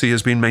supremacy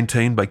has been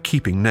maintained by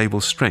keeping naval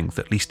strength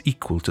at least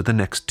equal to the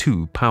next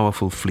 2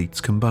 powerful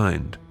fleets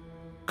combined,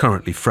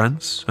 currently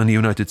France and the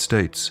United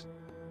States.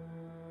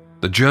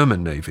 The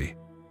German Navy,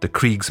 the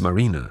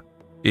Kriegsmarine,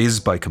 is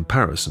by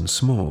comparison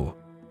small.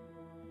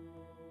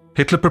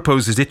 Hitler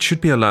proposes it should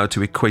be allowed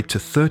to equate to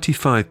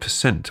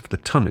 35% of the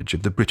tonnage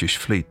of the British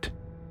fleet.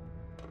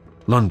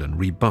 London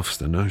rebuffs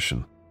the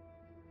notion,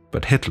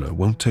 but Hitler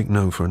won't take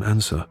no for an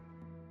answer.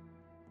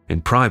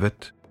 In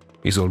private,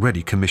 he's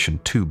already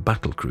commissioned 2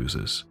 battle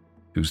cruisers,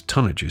 whose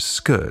tonnages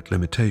skirt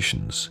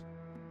limitations.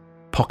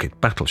 Pocket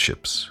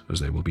battleships,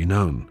 as they will be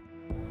known.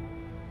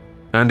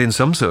 And in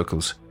some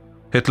circles,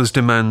 Hitler's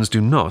demands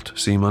do not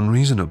seem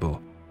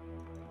unreasonable.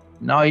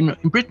 Now, in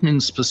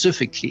Britain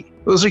specifically,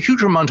 there was a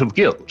huge amount of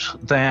guilt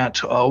that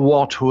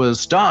what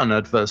was done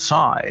at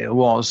Versailles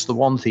was the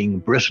one thing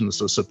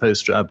Britons are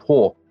supposed to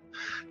abhor,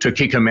 to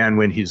kick a man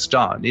when he's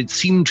done. It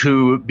seemed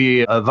to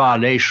be a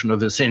violation of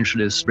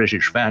essentialist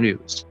British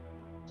values.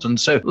 And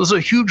so there's a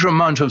huge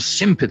amount of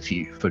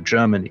sympathy for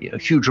Germany, a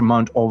huge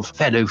amount of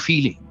fellow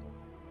feeling.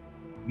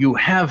 You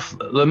have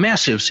the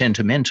massive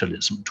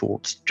sentimentalism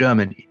towards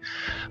Germany,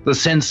 the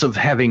sense of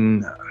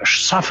having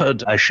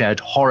suffered a shared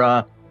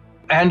horror.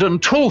 And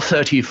until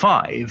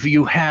 1935,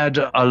 you had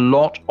a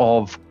lot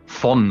of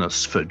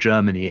fondness for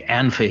Germany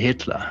and for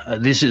Hitler.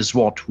 This is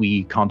what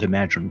we can't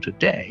imagine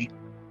today.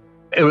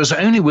 It was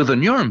only with the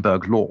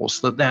Nuremberg laws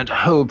that that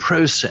whole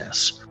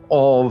process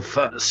of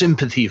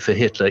sympathy for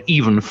Hitler,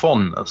 even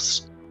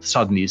fondness,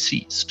 suddenly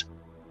ceased.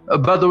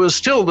 But there was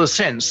still the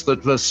sense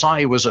that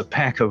Versailles was a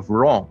pack of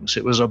wrongs.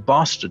 It was a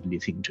bastardly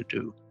thing to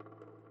do.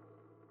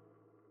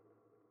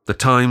 The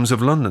Times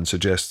of London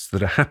suggests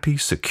that a happy,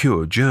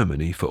 secure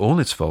Germany, for all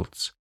its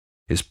faults,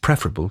 is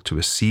preferable to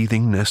a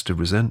seething nest of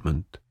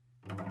resentment.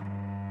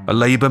 A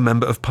Labour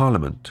Member of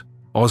Parliament,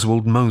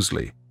 Oswald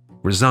Mosley,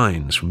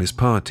 resigns from his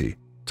party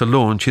to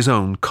launch his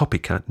own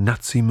copycat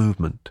Nazi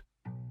movement,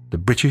 the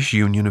British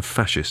Union of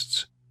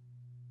Fascists.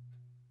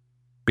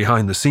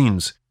 Behind the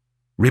scenes,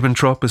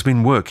 Ribbentrop has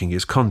been working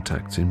his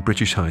contacts in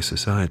British high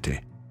society.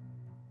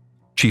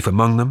 Chief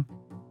among them,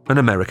 an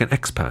American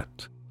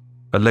expat,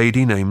 a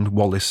lady named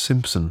Wallis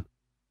Simpson.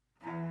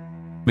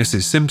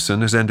 Mrs. Simpson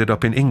has ended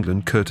up in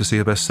England courtesy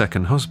of her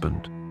second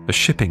husband, a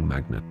shipping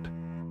magnate.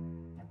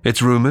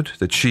 It's rumoured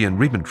that she and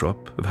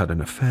Ribbentrop have had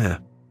an affair.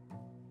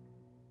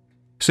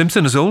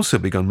 Simpson has also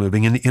begun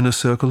moving in the inner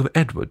circle of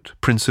Edward,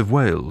 Prince of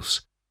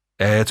Wales,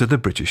 heir to the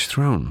British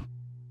throne.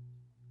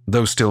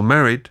 Though still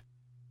married,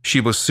 she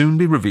will soon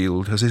be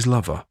revealed as his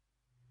lover.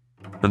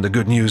 And the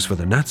good news for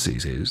the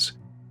Nazis is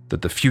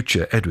that the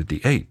future Edward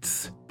VIII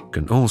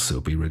can also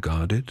be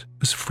regarded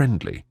as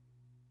friendly.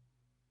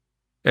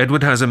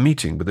 Edward has a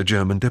meeting with a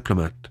German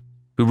diplomat,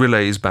 who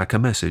relays back a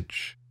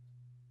message.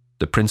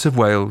 The Prince of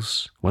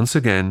Wales, once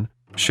again,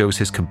 shows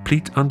his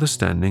complete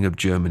understanding of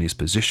Germany's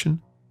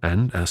position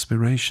and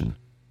aspiration.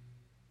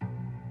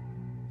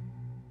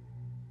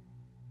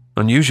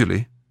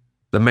 Unusually,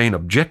 the main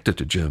objector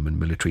to German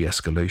military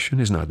escalation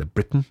is neither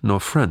Britain nor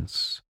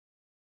France.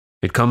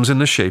 It comes in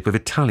the shape of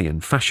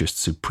Italian fascist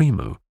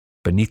supremo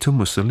Benito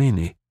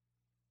Mussolini.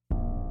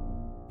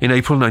 In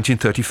April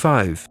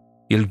 1935,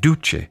 Il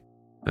Duce,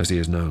 as he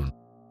is known,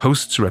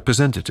 hosts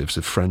representatives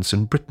of France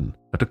and Britain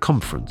at a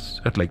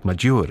conference at Lake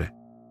Maggiore.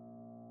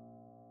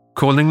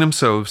 Calling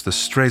themselves the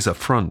Stresa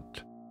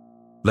Front,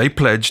 they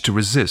pledge to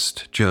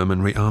resist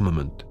German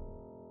rearmament.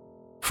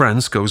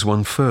 France goes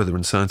one further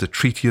and signs a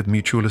treaty of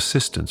mutual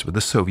assistance with the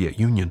Soviet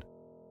Union.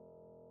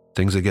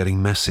 Things are getting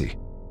messy.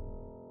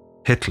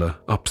 Hitler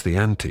ups the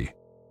ante.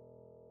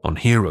 On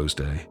Heroes'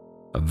 Day,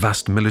 a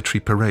vast military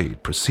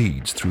parade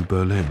proceeds through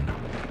Berlin.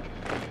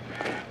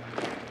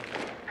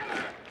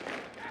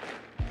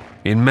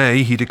 In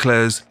May, he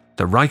declares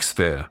the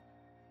Reichswehr,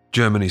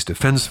 Germany's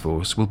defense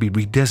force, will be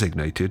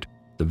redesignated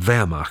the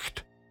Wehrmacht,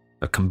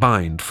 a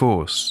combined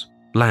force,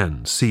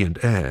 land, sea and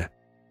air,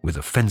 with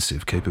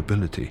offensive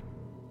capability.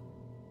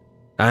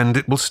 And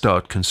it will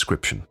start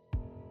conscription.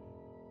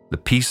 The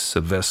Peace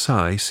of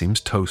Versailles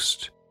seems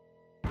toast.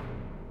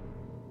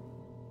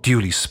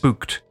 Duly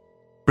spooked,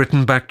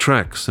 Britain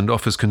backtracks and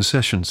offers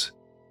concessions.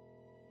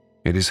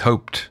 It is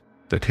hoped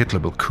that Hitler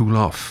will cool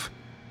off,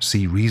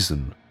 see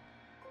reason.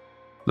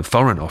 The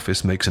Foreign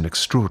Office makes an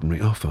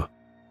extraordinary offer.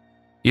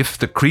 If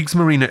the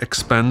Kriegsmarine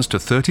expands to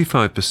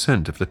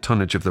 35% of the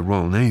tonnage of the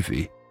Royal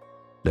Navy,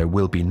 there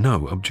will be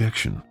no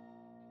objection.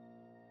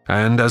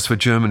 And as for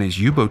Germany's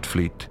U-boat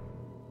fleet,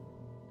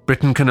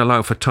 Britain can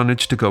allow for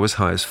tonnage to go as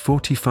high as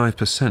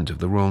 45% of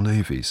the Royal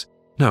Navy's.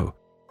 No,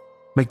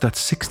 make that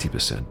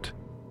 60%.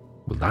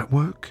 Will that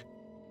work?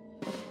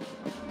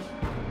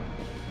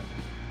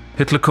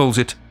 Hitler calls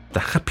it the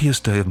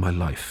happiest day of my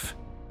life.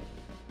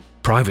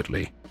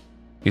 Privately,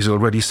 he's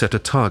already set a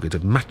target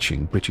of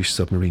matching British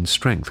submarine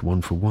strength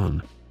 1 for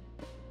 1.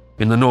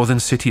 In the northern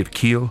city of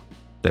Kiel,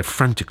 they're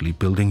frantically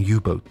building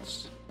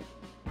U-boats.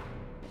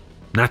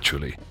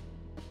 Naturally,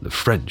 the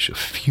French are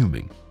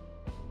fuming.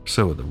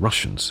 So are the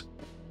Russians.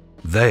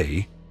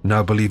 They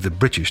now believe the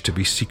British to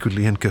be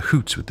secretly in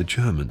cahoots with the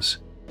Germans.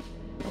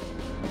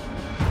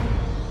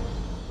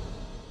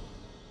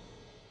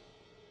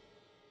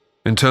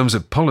 In terms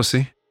of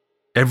policy,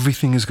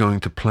 everything is going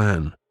to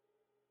plan.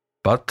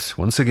 But,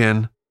 once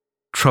again,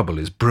 trouble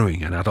is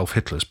brewing in Adolf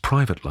Hitler's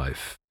private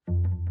life.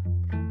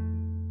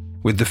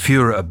 With the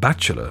Führer a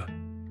bachelor,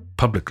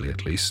 publicly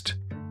at least,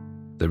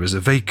 there is a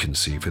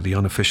vacancy for the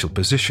unofficial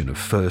position of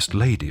First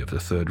Lady of the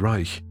Third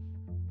Reich.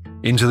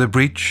 Into the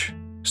breach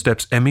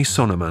steps Emmy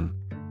Sonnemann,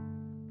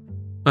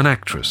 an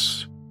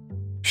actress.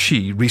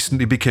 She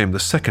recently became the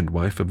second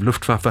wife of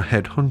Luftwaffe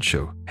head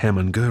honcho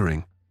Hermann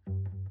Göring.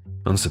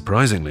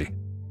 Unsurprisingly,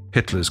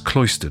 Hitler's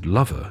cloistered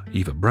lover,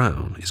 Eva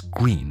Braun, is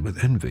green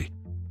with envy.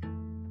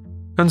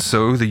 And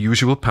so the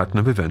usual pattern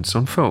of events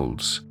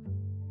unfolds.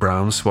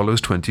 Braun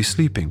swallows 20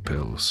 sleeping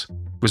pills,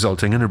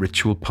 resulting in a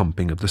ritual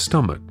pumping of the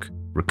stomach,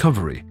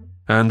 recovery,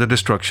 and the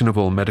destruction of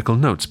all medical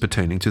notes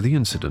pertaining to the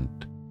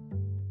incident.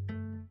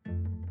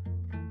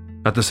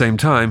 At the same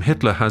time,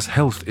 Hitler has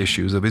health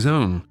issues of his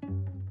own.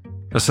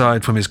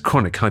 Aside from his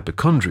chronic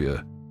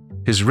hypochondria,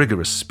 his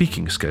rigorous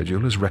speaking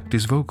schedule has wrecked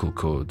his vocal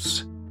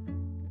cords.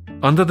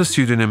 Under the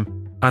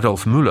pseudonym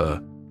Adolf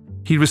Müller,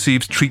 he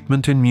receives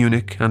treatment in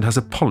Munich and has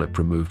a polyp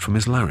removed from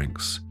his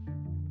larynx.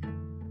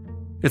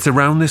 It's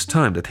around this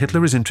time that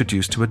Hitler is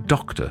introduced to a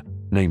doctor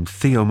named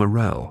Theo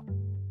Morell,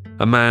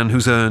 a man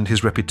who's earned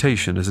his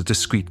reputation as a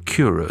discreet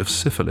curer of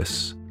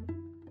syphilis.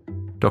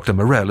 Dr.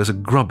 Morell is a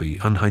grubby,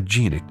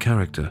 unhygienic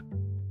character,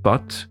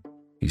 but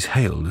he's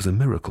hailed as a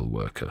miracle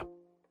worker.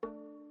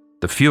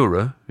 The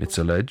Führer, it's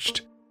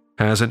alleged,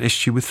 has an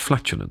issue with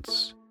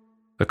flatulence,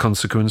 a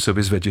consequence of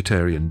his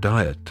vegetarian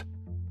diet.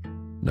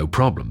 No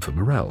problem for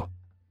Morell,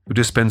 who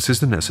dispenses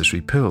the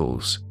necessary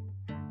pills.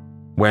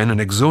 When an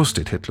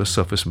exhausted Hitler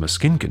suffers from a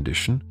skin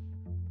condition,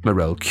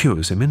 Morell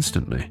cures him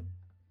instantly.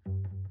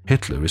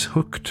 Hitler is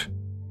hooked.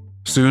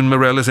 Soon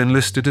Morell is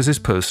enlisted as his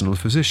personal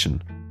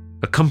physician,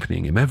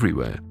 accompanying him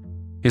everywhere.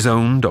 His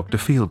own Dr.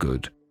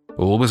 Feelgood,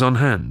 always on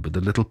hand with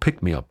a little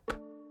pick-me-up,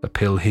 a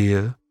pill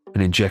here,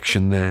 an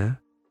injection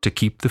there, to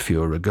keep the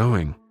Führer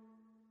going.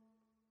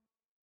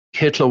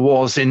 Hitler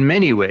was, in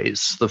many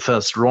ways, the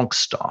first rock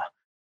star.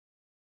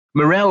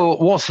 Morell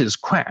was his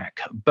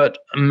quack, but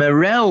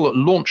Morell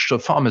launched a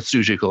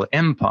pharmaceutical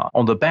empire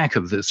on the back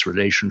of this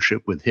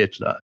relationship with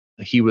Hitler.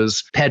 He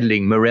was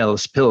peddling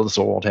Morell's pills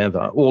or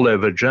whatever all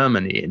over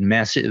Germany in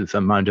massive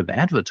amount of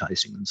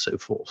advertising and so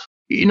forth.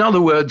 In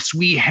other words,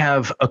 we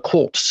have a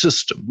court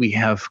system. We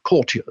have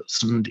courtiers,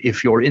 and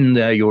if you're in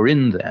there, you're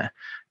in there.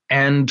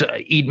 And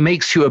it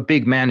makes you a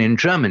big man in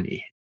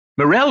Germany.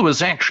 Morell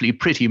was actually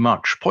pretty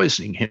much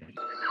poisoning him.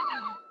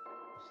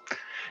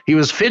 He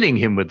was filling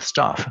him with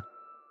stuff.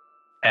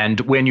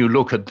 And when you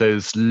look at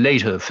those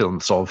later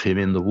films of him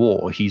in the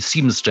war, he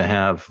seems to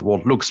have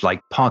what looks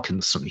like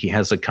Parkinson. He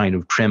has a kind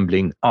of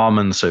trembling arm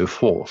and so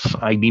forth.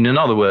 I mean, in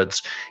other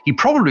words, he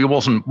probably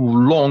wasn't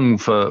long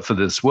for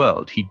this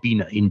world. He'd been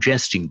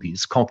ingesting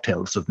these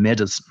cocktails of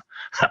medicine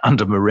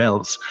under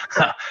Morell's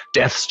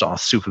Death Star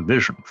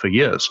supervision for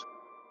years.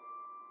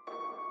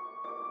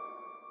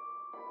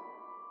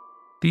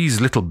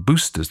 These little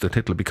boosters that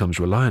Hitler becomes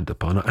reliant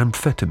upon are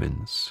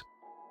amphetamines.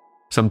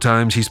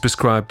 Sometimes he's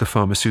prescribed the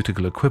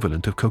pharmaceutical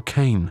equivalent of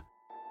cocaine.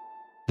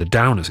 The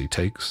downers he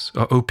takes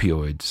are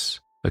opioids,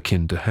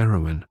 akin to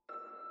heroin.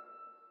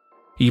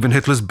 Even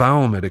Hitler's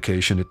bowel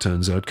medication, it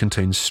turns out,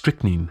 contains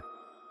strychnine,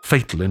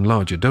 fatal in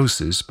larger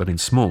doses, but in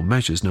small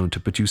measures known to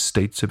produce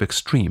states of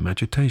extreme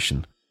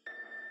agitation.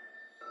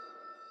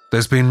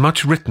 There's been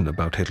much written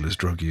about Hitler's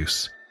drug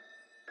use,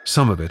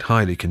 some of it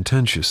highly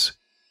contentious,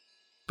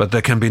 but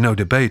there can be no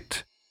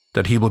debate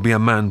that he will be a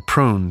man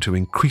prone to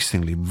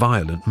increasingly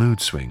violent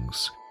mood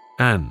swings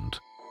and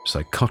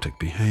psychotic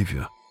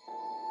behavior.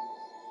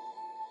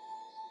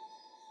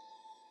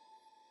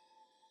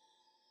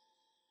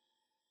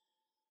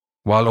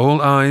 While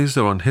all eyes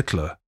are on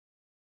Hitler,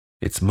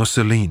 it's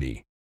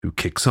Mussolini who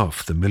kicks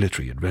off the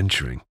military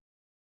adventuring.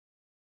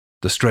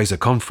 The Stresa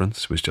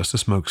Conference was just a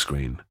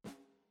smokescreen.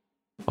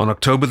 On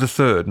October the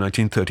 3rd,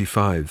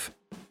 1935,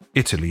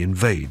 Italy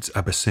invades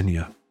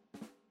Abyssinia,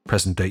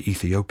 present-day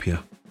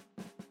Ethiopia.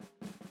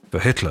 For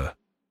Hitler,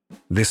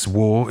 this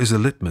war is a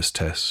litmus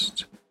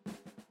test.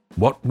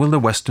 What will the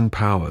Western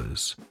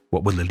powers,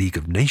 what will the League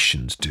of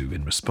Nations do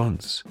in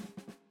response?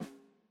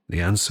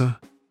 The answer?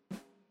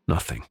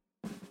 Nothing.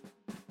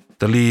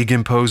 The League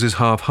imposes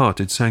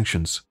half-hearted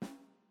sanctions.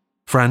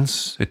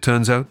 France, it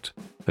turns out,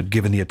 had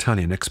given the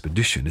Italian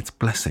expedition its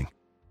blessing.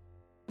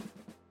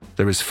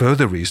 There is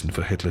further reason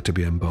for Hitler to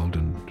be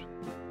emboldened.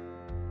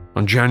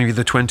 On January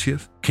the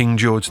 20th, King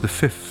George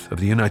V of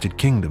the United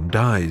Kingdom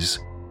dies.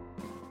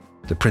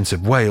 The Prince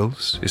of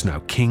Wales is now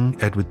King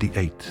Edward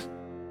VIII.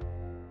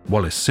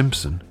 Wallace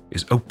Simpson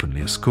is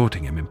openly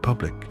escorting him in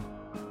public.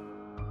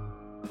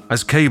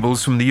 As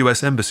cables from the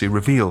US Embassy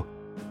reveal,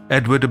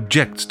 Edward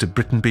objects to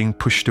Britain being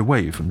pushed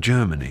away from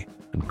Germany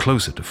and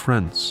closer to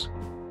France.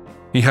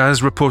 He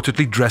has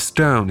reportedly dressed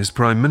down his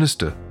Prime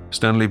Minister,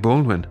 Stanley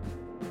Baldwin.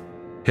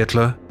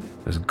 Hitler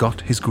has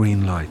got his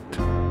green light.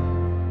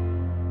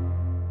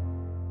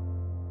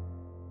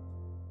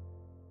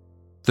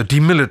 The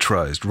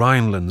demilitarized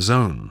Rhineland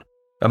zone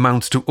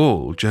amounts to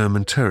all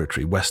German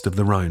territory west of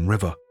the Rhine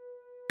River,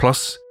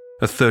 plus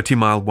a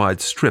 30-mile wide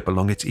strip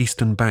along its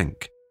eastern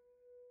bank.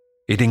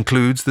 It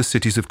includes the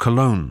cities of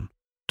Cologne,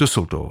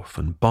 Dusseldorf,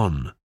 and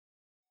Bonn.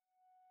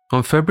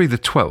 On February the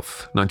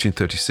 12th,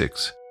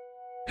 1936,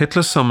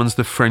 Hitler summons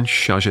the French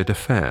chargé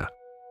d'affaires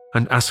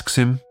and asks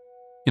him,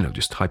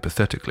 just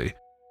hypothetically,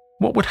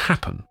 what would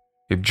happen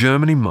if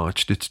Germany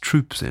marched its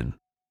troops in.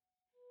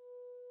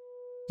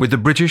 With the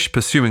British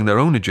pursuing their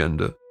own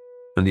agenda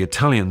and the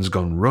Italians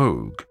gone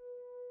rogue,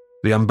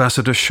 the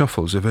ambassador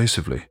shuffles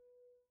evasively.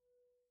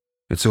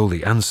 It's all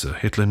the answer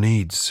Hitler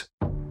needs.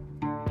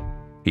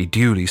 He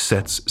duly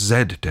sets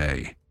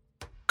Z-Day,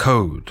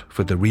 code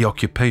for the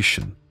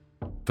reoccupation,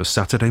 for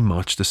Saturday,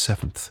 March the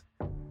 7th.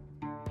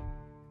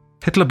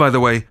 Hitler, by the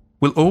way,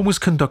 will always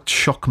conduct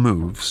shock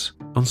moves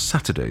on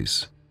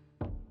Saturdays,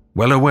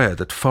 well aware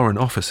that foreign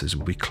offices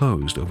will be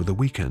closed over the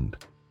weekend.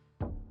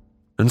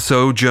 And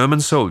so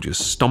German soldiers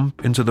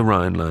stomp into the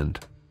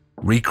Rhineland,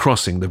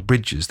 recrossing the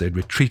bridges they'd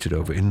retreated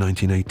over in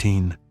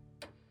 1918.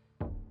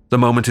 The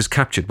moment is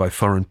captured by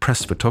foreign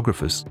press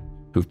photographers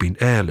who've been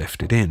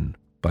airlifted in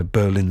by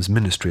Berlin's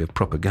Ministry of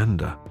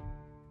Propaganda.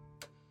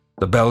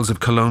 The bells of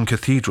Cologne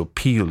Cathedral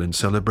peal in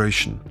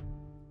celebration.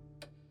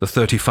 The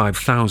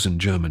 35,000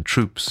 German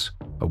troops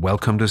are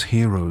welcomed as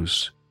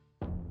heroes.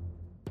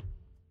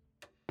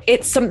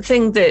 It's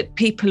something that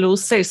people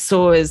also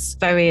saw as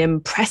very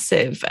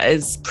impressive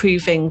as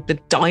proving the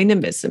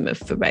dynamism of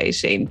the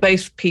regime,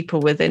 both people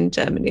within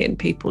Germany and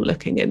people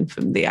looking in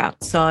from the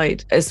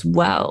outside as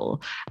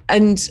well.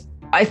 And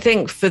I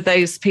think for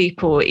those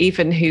people,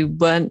 even who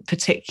weren't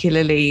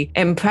particularly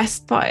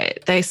impressed by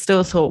it, they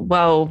still thought,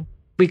 well,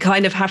 we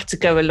kind of have to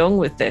go along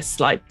with this.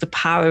 Like, the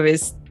power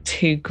is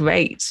too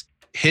great.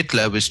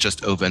 Hitler was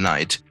just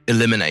overnight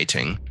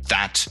eliminating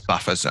that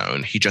buffer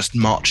zone. He just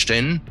marched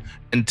in,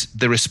 and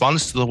the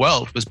response to the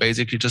world was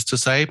basically just to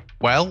say,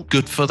 well,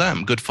 good for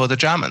them, good for the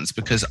Germans,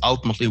 because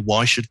ultimately,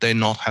 why should they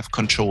not have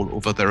control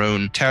over their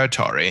own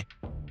territory?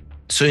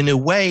 So in a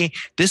way,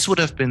 this would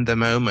have been the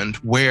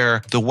moment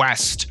where the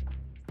West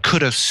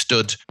could have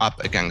stood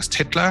up against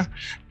Hitler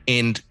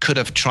and could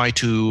have tried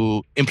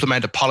to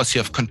implement a policy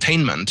of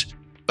containment.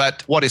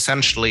 But what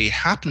essentially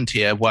happened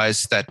here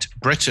was that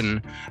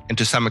Britain, and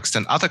to some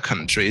extent other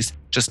countries,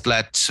 just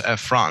let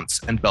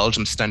France and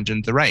Belgium stand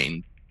in the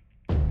rain.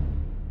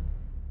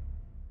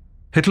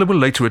 Hitler will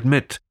later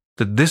admit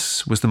that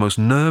this was the most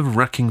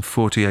nerve-wracking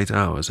 48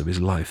 hours of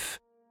his life.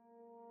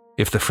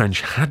 If the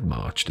French had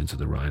marched into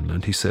the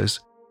Rhineland, he says,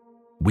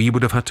 we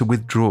would have had to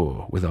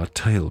withdraw with our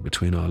tail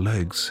between our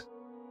legs.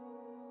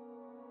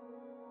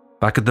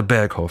 Back at the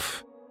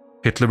Berghof,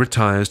 Hitler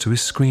retires to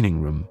his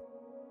screening room.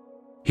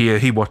 Here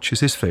he watches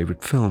his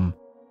favourite film,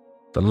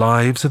 The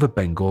Lives of a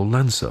Bengal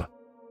Lancer,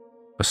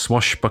 a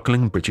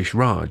swashbuckling British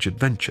Raj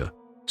adventure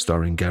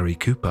starring Gary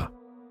Cooper.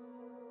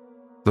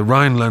 The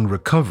Rhineland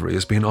recovery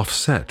has been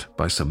offset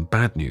by some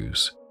bad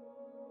news.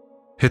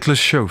 Hitler's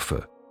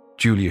chauffeur,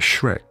 Julius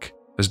Schreck,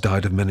 has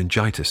died of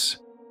meningitis.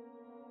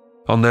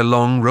 On their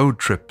long road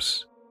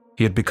trips,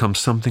 he had become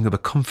something of a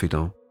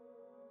confidant.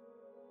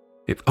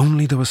 If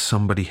only there was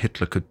somebody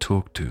Hitler could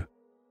talk to.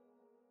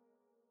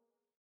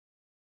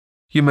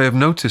 You may have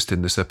noticed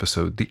in this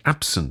episode the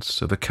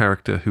absence of a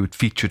character who had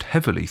featured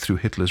heavily through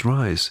Hitler's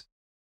rise,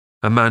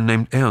 a man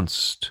named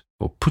Ernst,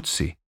 or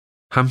Putzi,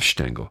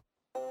 Hanfstaengl.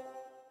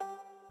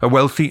 A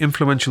wealthy,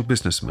 influential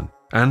businessman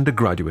and a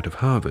graduate of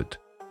Harvard,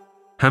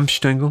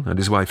 Hanfstaengl and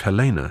his wife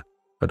Helena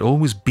had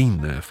always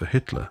been there for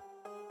Hitler.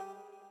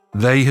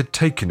 They had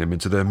taken him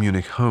into their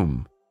Munich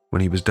home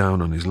when he was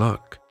down on his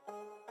luck.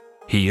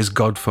 He is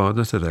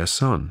godfather to their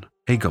son,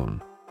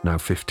 Egon, now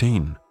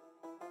 15.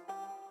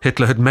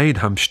 Hitler had made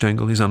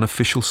Hanfstaengl his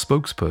unofficial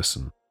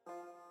spokesperson.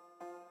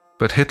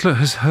 But Hitler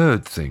has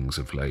heard things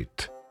of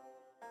late.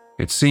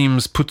 It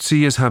seems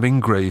Putzi is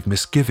having grave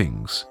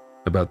misgivings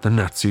about the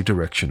Nazi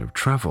direction of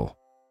travel.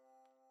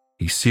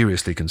 He's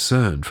seriously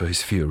concerned for his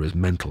Führer's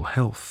mental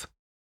health.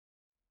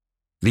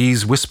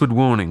 These whispered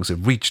warnings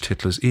have reached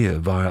Hitler's ear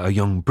via a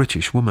young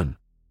British woman,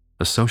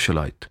 a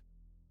socialite,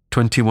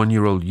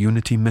 21-year-old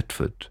Unity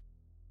Mitford.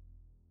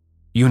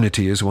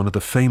 Unity is one of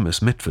the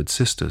famous Mitford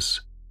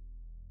sisters.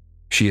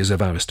 She is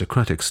of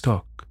aristocratic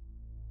stock,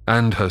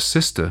 and her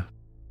sister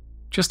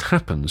just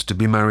happens to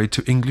be married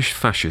to English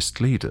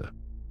fascist leader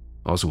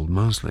Oswald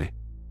Mosley.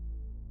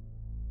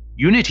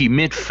 Unity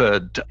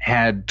Mitford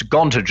had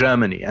gone to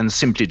Germany and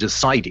simply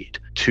decided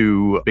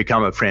to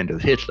become a friend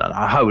of Hitler.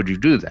 Now, how would you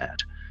do that?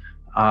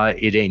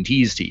 It ain't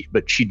easy,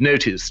 but she'd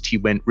noticed he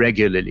went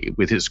regularly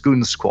with his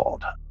goon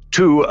squad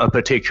to a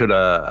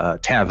particular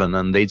tavern,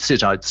 and they'd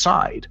sit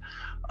outside.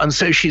 And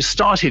so she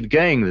started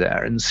going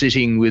there and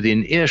sitting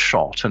within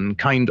earshot and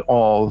kind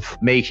of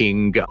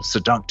making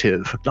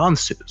seductive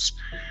glances.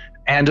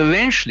 And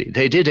eventually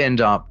they did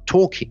end up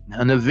talking,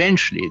 and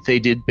eventually they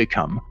did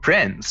become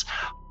friends.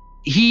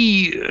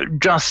 He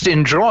just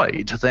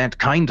enjoyed that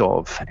kind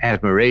of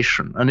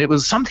admiration, and it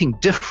was something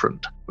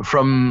different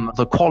from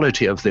the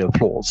quality of the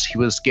applause he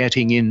was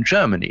getting in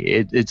Germany.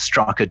 It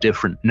struck a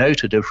different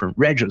note, a different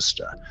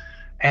register,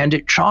 and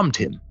it charmed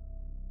him.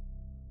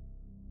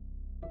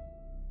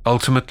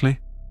 Ultimately,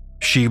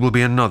 she will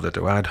be another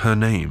to add her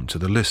name to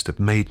the list of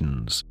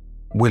maidens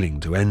willing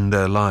to end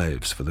their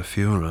lives for the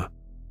Führer.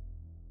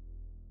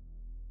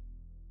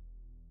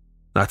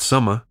 That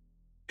summer,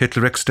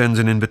 Hitler extends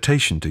an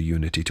invitation to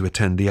Unity to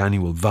attend the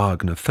annual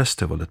Wagner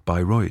Festival at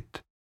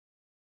Bayreuth.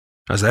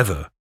 As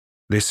ever,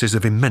 this is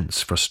of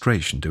immense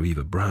frustration to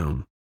Eva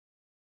Braun.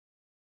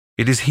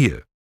 It is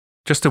here,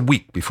 just a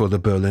week before the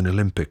Berlin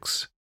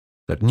Olympics,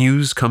 that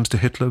news comes to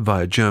Hitler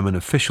via German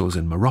officials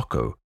in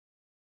Morocco.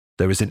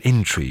 There is an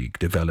intrigue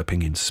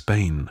developing in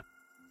Spain.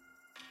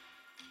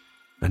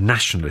 A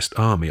nationalist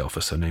army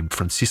officer named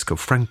Francisco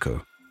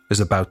Franco is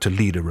about to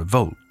lead a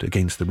revolt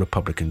against the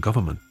Republican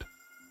government.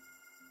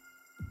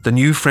 The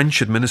new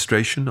French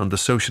administration under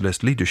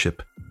socialist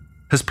leadership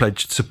has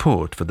pledged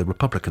support for the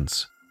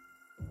Republicans.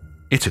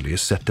 Italy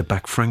is set to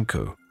back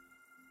Franco.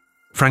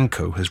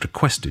 Franco has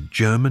requested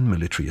German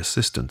military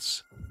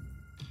assistance.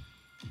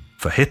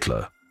 For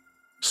Hitler,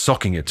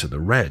 socking it to the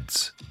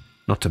Reds,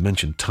 not to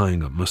mention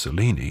tying up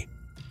Mussolini,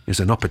 is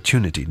an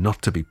opportunity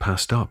not to be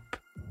passed up.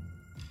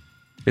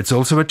 It's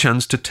also a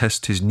chance to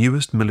test his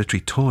newest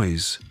military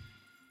toys,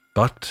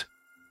 but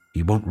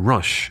he won't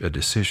rush a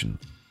decision.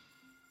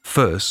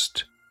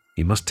 First,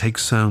 he must take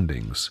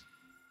soundings,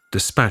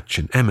 dispatch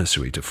an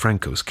emissary to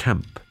Franco's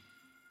camp,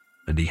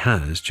 and he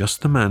has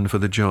just the man for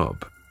the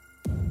job.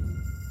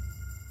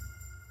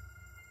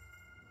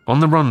 On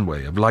the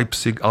runway of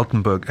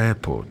Leipzig-Altenburg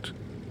Airport,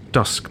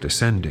 dusk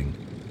descending,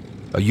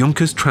 a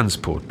Junkers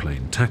transport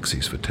plane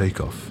taxis for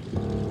takeoff.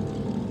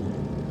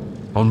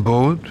 On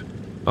board,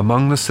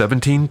 among the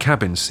 17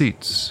 cabin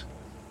seats,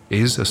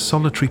 is a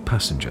solitary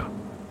passenger,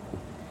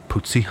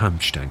 Putzi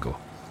Hanfstaengl.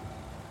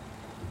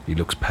 He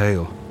looks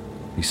pale,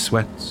 he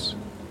sweats,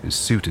 his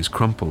suit is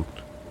crumpled.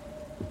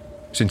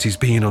 Since he's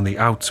been on the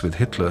outs with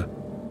Hitler,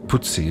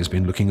 Putzi has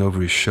been looking over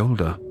his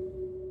shoulder.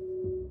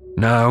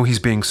 Now he's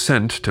being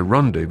sent to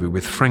rendezvous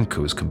with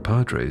Franco's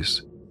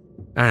compadres.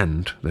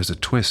 And there's a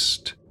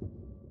twist.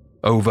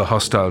 Over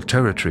hostile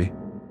territory,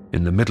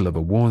 in the middle of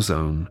a war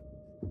zone,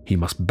 he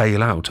must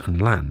bail out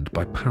and land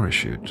by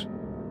parachute.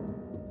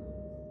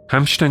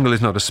 Hanfstaengl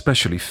is not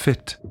especially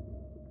fit.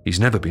 He's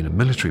never been a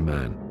military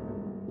man,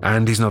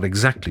 and he's not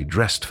exactly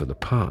dressed for the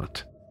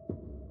part.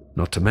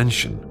 Not to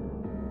mention,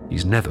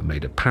 he's never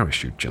made a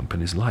parachute jump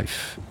in his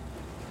life.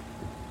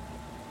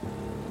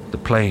 The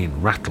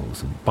plane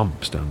rattles and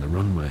bumps down the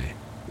runway.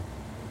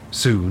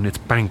 Soon it's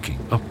banking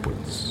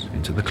upwards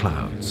into the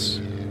clouds.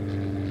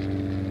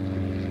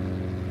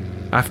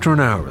 After an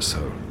hour or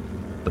so,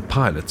 the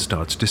pilot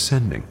starts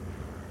descending.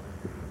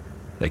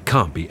 They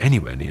can't be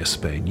anywhere near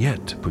Spain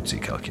yet,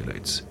 Putzi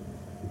calculates.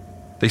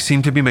 They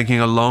seem to be making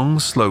a long,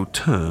 slow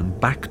turn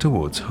back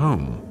towards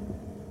home.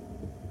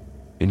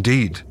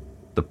 Indeed,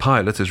 the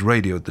pilot has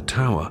radioed the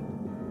tower.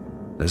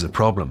 There's a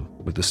problem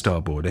with the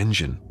starboard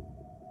engine.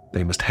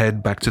 They must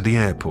head back to the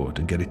airport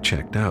and get it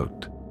checked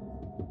out.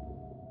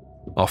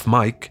 Off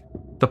mic,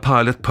 the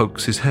pilot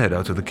pokes his head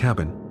out of the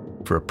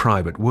cabin for a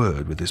private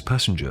word with his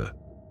passenger.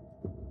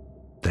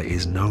 There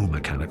is no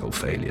mechanical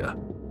failure.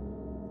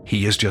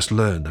 He has just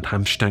learned that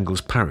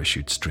Hanfstaengl's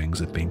parachute strings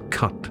have been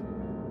cut.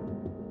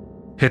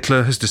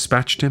 Hitler has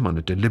dispatched him on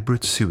a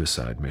deliberate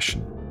suicide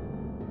mission.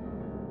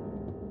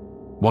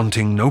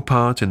 Wanting no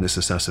part in this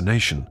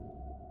assassination,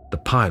 the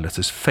pilot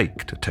has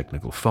faked a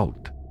technical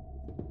fault.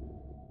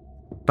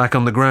 Back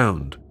on the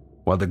ground,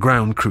 while the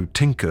ground crew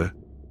tinker,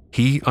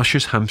 he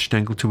ushers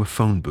Hanfstaengl to a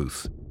phone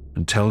booth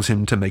and tells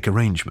him to make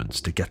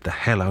arrangements to get the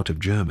hell out of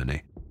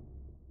Germany.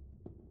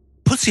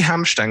 Putzi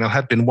Hanfstaengl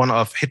had been one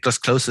of Hitler's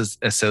closest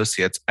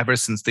associates ever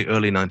since the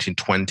early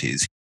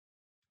 1920s.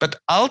 But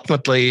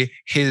ultimately,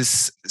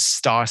 his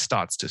star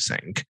starts to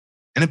sink.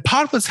 And in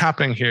part what's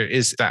happening here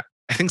is that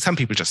I think some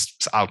people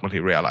just ultimately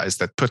realize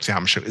that Putzi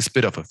Hanfstaengl is a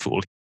bit of a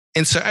fool.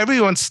 And so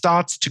everyone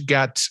starts to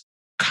get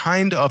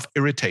kind of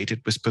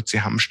irritated with Putzi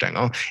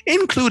Hanfstaengl,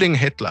 including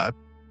Hitler.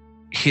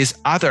 His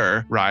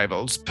other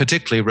rivals,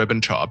 particularly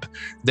Ribbentrop,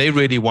 they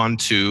really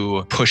want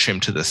to push him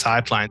to the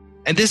sideline.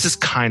 And this is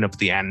kind of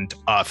the end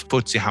of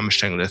Putzi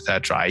Hanfstaengl, the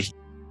Third Reich.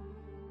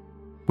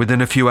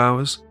 Within a few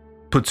hours,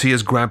 Putzi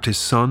has grabbed his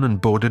son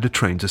and boarded a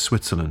train to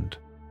Switzerland.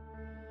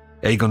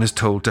 Egon is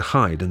told to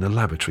hide in the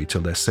lavatory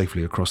till they're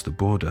safely across the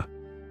border.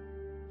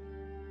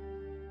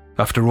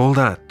 After all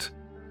that,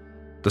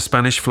 the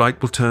Spanish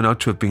flight will turn out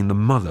to have been the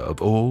mother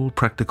of all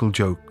practical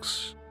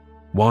jokes.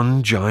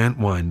 One giant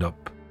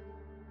wind-up.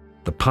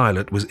 The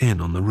pilot was in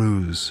on the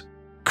ruse,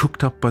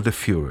 cooked up by the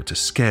Führer to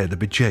scare the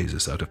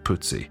bejesus out of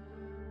Putzi.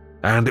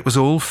 And it was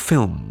all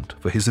filmed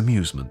for his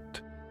amusement.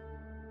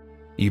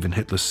 Even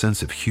Hitler's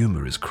sense of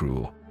humor is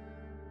cruel.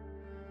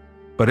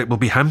 But it will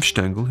be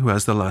Hanfstaengl who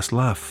has the last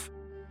laugh.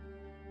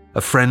 A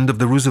friend of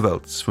the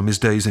Roosevelts from his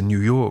days in New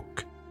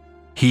York,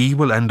 he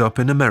will end up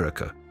in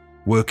America,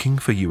 working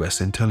for US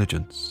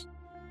intelligence.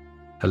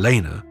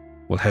 Helena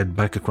will head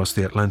back across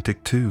the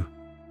Atlantic too.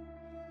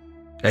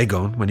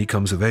 Egon, when he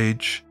comes of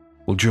age,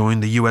 will join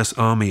the US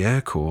Army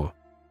Air Corps.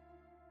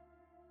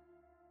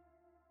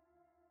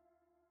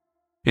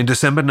 In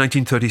December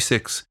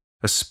 1936,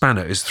 a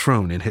spanner is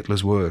thrown in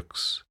Hitler's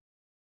works.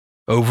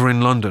 Over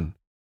in London,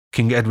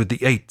 King Edward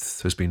VIII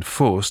has been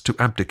forced to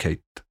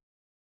abdicate.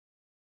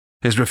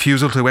 his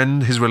refusal to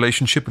end his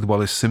relationship with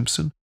Wallis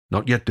Simpson,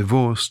 not yet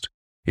divorced,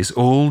 is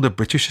all the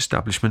British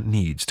establishment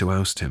needs to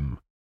oust him.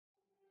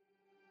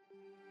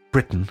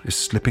 Britain is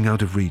slipping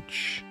out of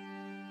reach.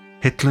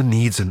 Hitler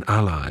needs an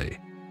ally,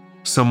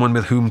 someone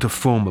with whom to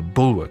form a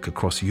bulwark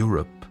across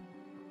Europe.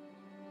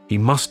 He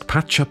must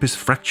patch up his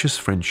fractious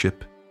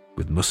friendship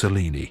with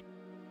Mussolini.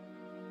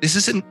 This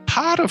is in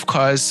part, of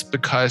course,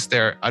 because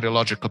they're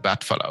ideological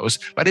bedfellows,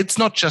 but it's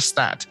not just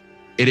that.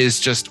 It is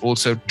just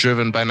also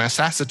driven by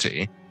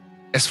necessity.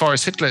 As far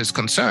as Hitler is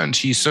concerned,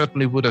 he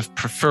certainly would have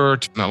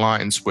preferred an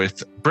alliance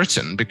with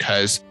Britain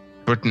because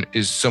Britain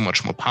is so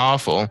much more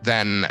powerful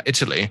than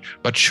Italy.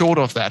 But short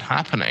of that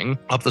happening,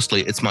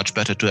 obviously it's much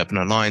better to have an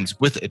alliance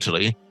with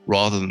Italy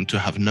rather than to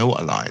have no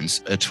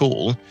alliance at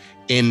all.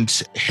 And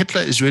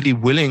Hitler is really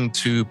willing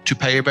to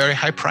pay a very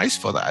high price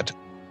for that.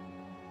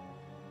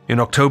 In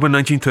October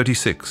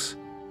 1936,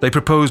 they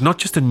proposed not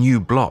just a new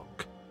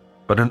bloc,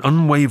 but an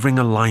unwavering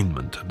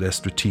alignment of their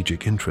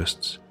strategic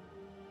interests,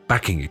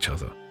 backing each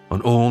other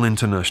on all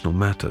international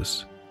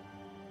matters.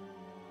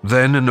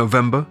 Then in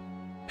November,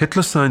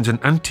 Hitler signs an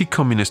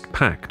anti-communist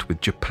pact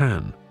with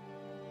Japan,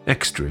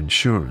 extra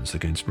insurance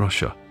against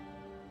Russia.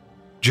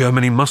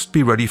 Germany must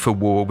be ready for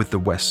war with the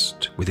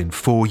West within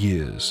 4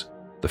 years,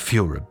 the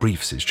Führer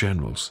briefs his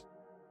generals.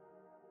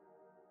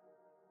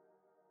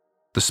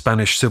 The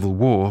Spanish Civil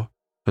War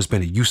has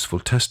been a useful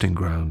testing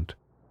ground.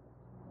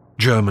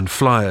 German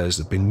flyers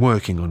have been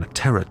working on a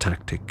terror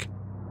tactic,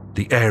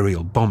 the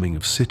aerial bombing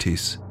of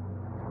cities.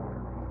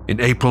 In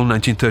April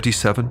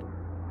 1937,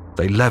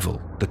 they level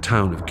the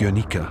town of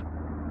Guernica.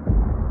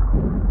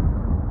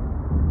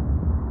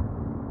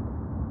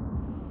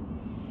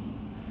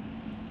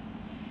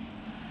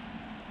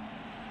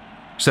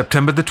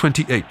 September the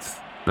 28th,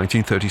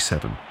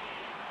 1937.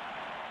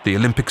 The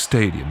Olympic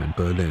Stadium in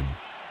Berlin.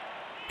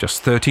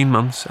 Just 13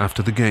 months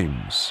after the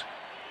Games.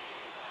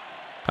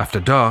 After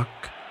dark,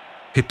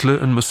 Hitler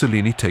and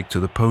Mussolini take to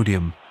the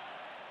podium.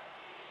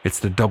 It's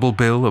the double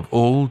bill of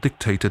all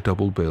dictator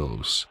double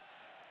bills.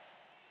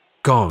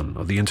 Gone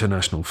are the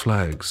international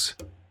flags.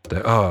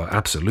 There are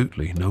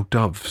absolutely no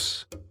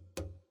doves.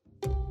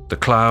 The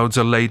clouds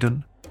are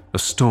laden, a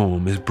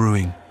storm is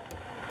brewing.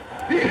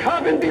 Wir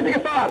haben diese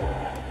Gefahr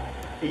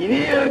in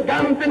ihrer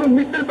ganzen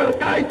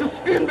Unmittelbarkeit zu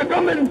spüren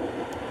bekommen,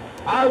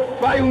 als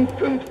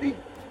 52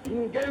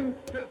 in Genf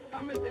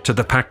versammelte. To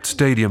the packed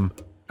stadium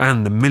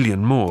and the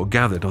million more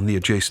gathered on the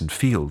adjacent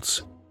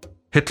fields,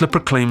 Hitler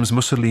proclaims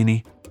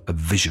Mussolini a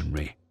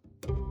visionary.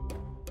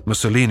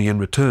 Mussolini in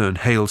return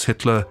hails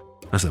Hitler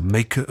as a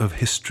maker of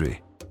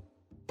history.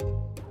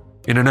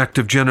 In an act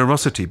of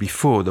generosity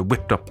before the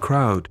whipped-up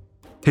crowd,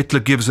 Hitler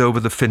gives over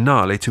the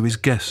finale to his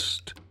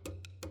guest,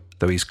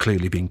 though he's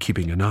clearly been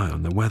keeping an eye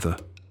on the weather.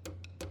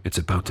 It's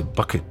about to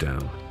bucket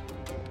down.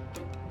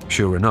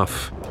 Sure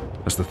enough,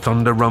 as the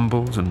thunder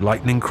rumbles and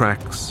lightning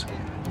cracks,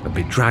 a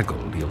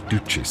bedraggled Il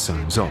Duce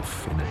sounds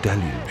off in a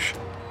deluge,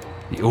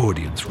 the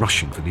audience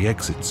rushing for the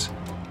exits.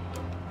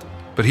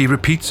 But he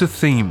repeats a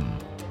theme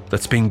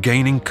that's been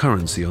gaining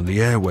currency on the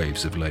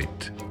airwaves of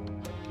late.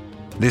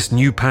 This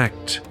new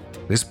pact,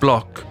 this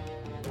bloc,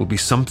 will be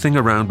something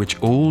around which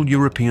all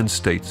European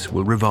states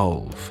will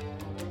revolve.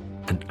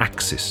 An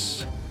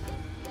axis.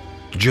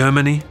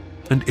 Germany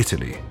and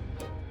Italy,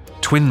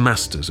 twin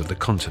masters of the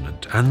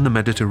continent and the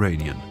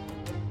Mediterranean.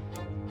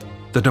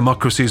 The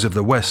democracies of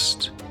the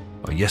West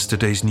are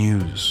yesterday's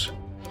news,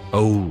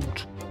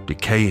 old,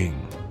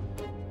 decaying,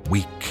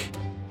 weak.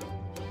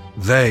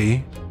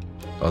 They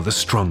are the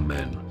strong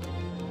men,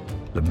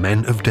 the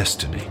men of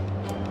destiny.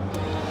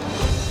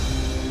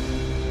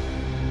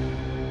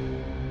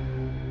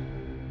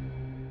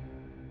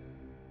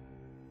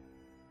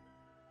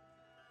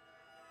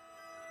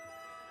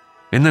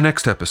 In the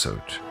next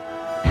episode,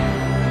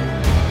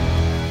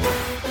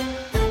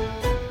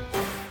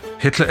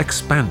 Hitler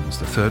expands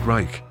the Third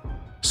Reich,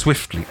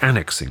 swiftly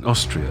annexing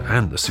Austria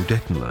and the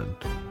Sudetenland.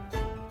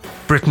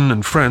 Britain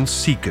and France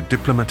seek a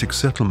diplomatic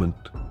settlement.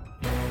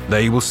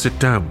 They will sit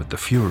down with the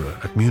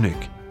Führer at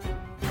Munich.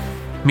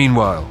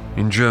 Meanwhile,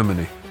 in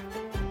Germany,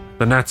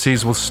 the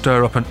Nazis will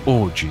stir up an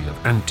orgy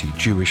of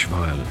anti-Jewish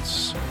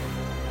violence.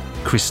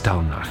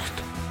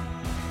 Kristallnacht.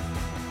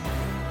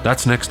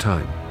 That's next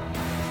time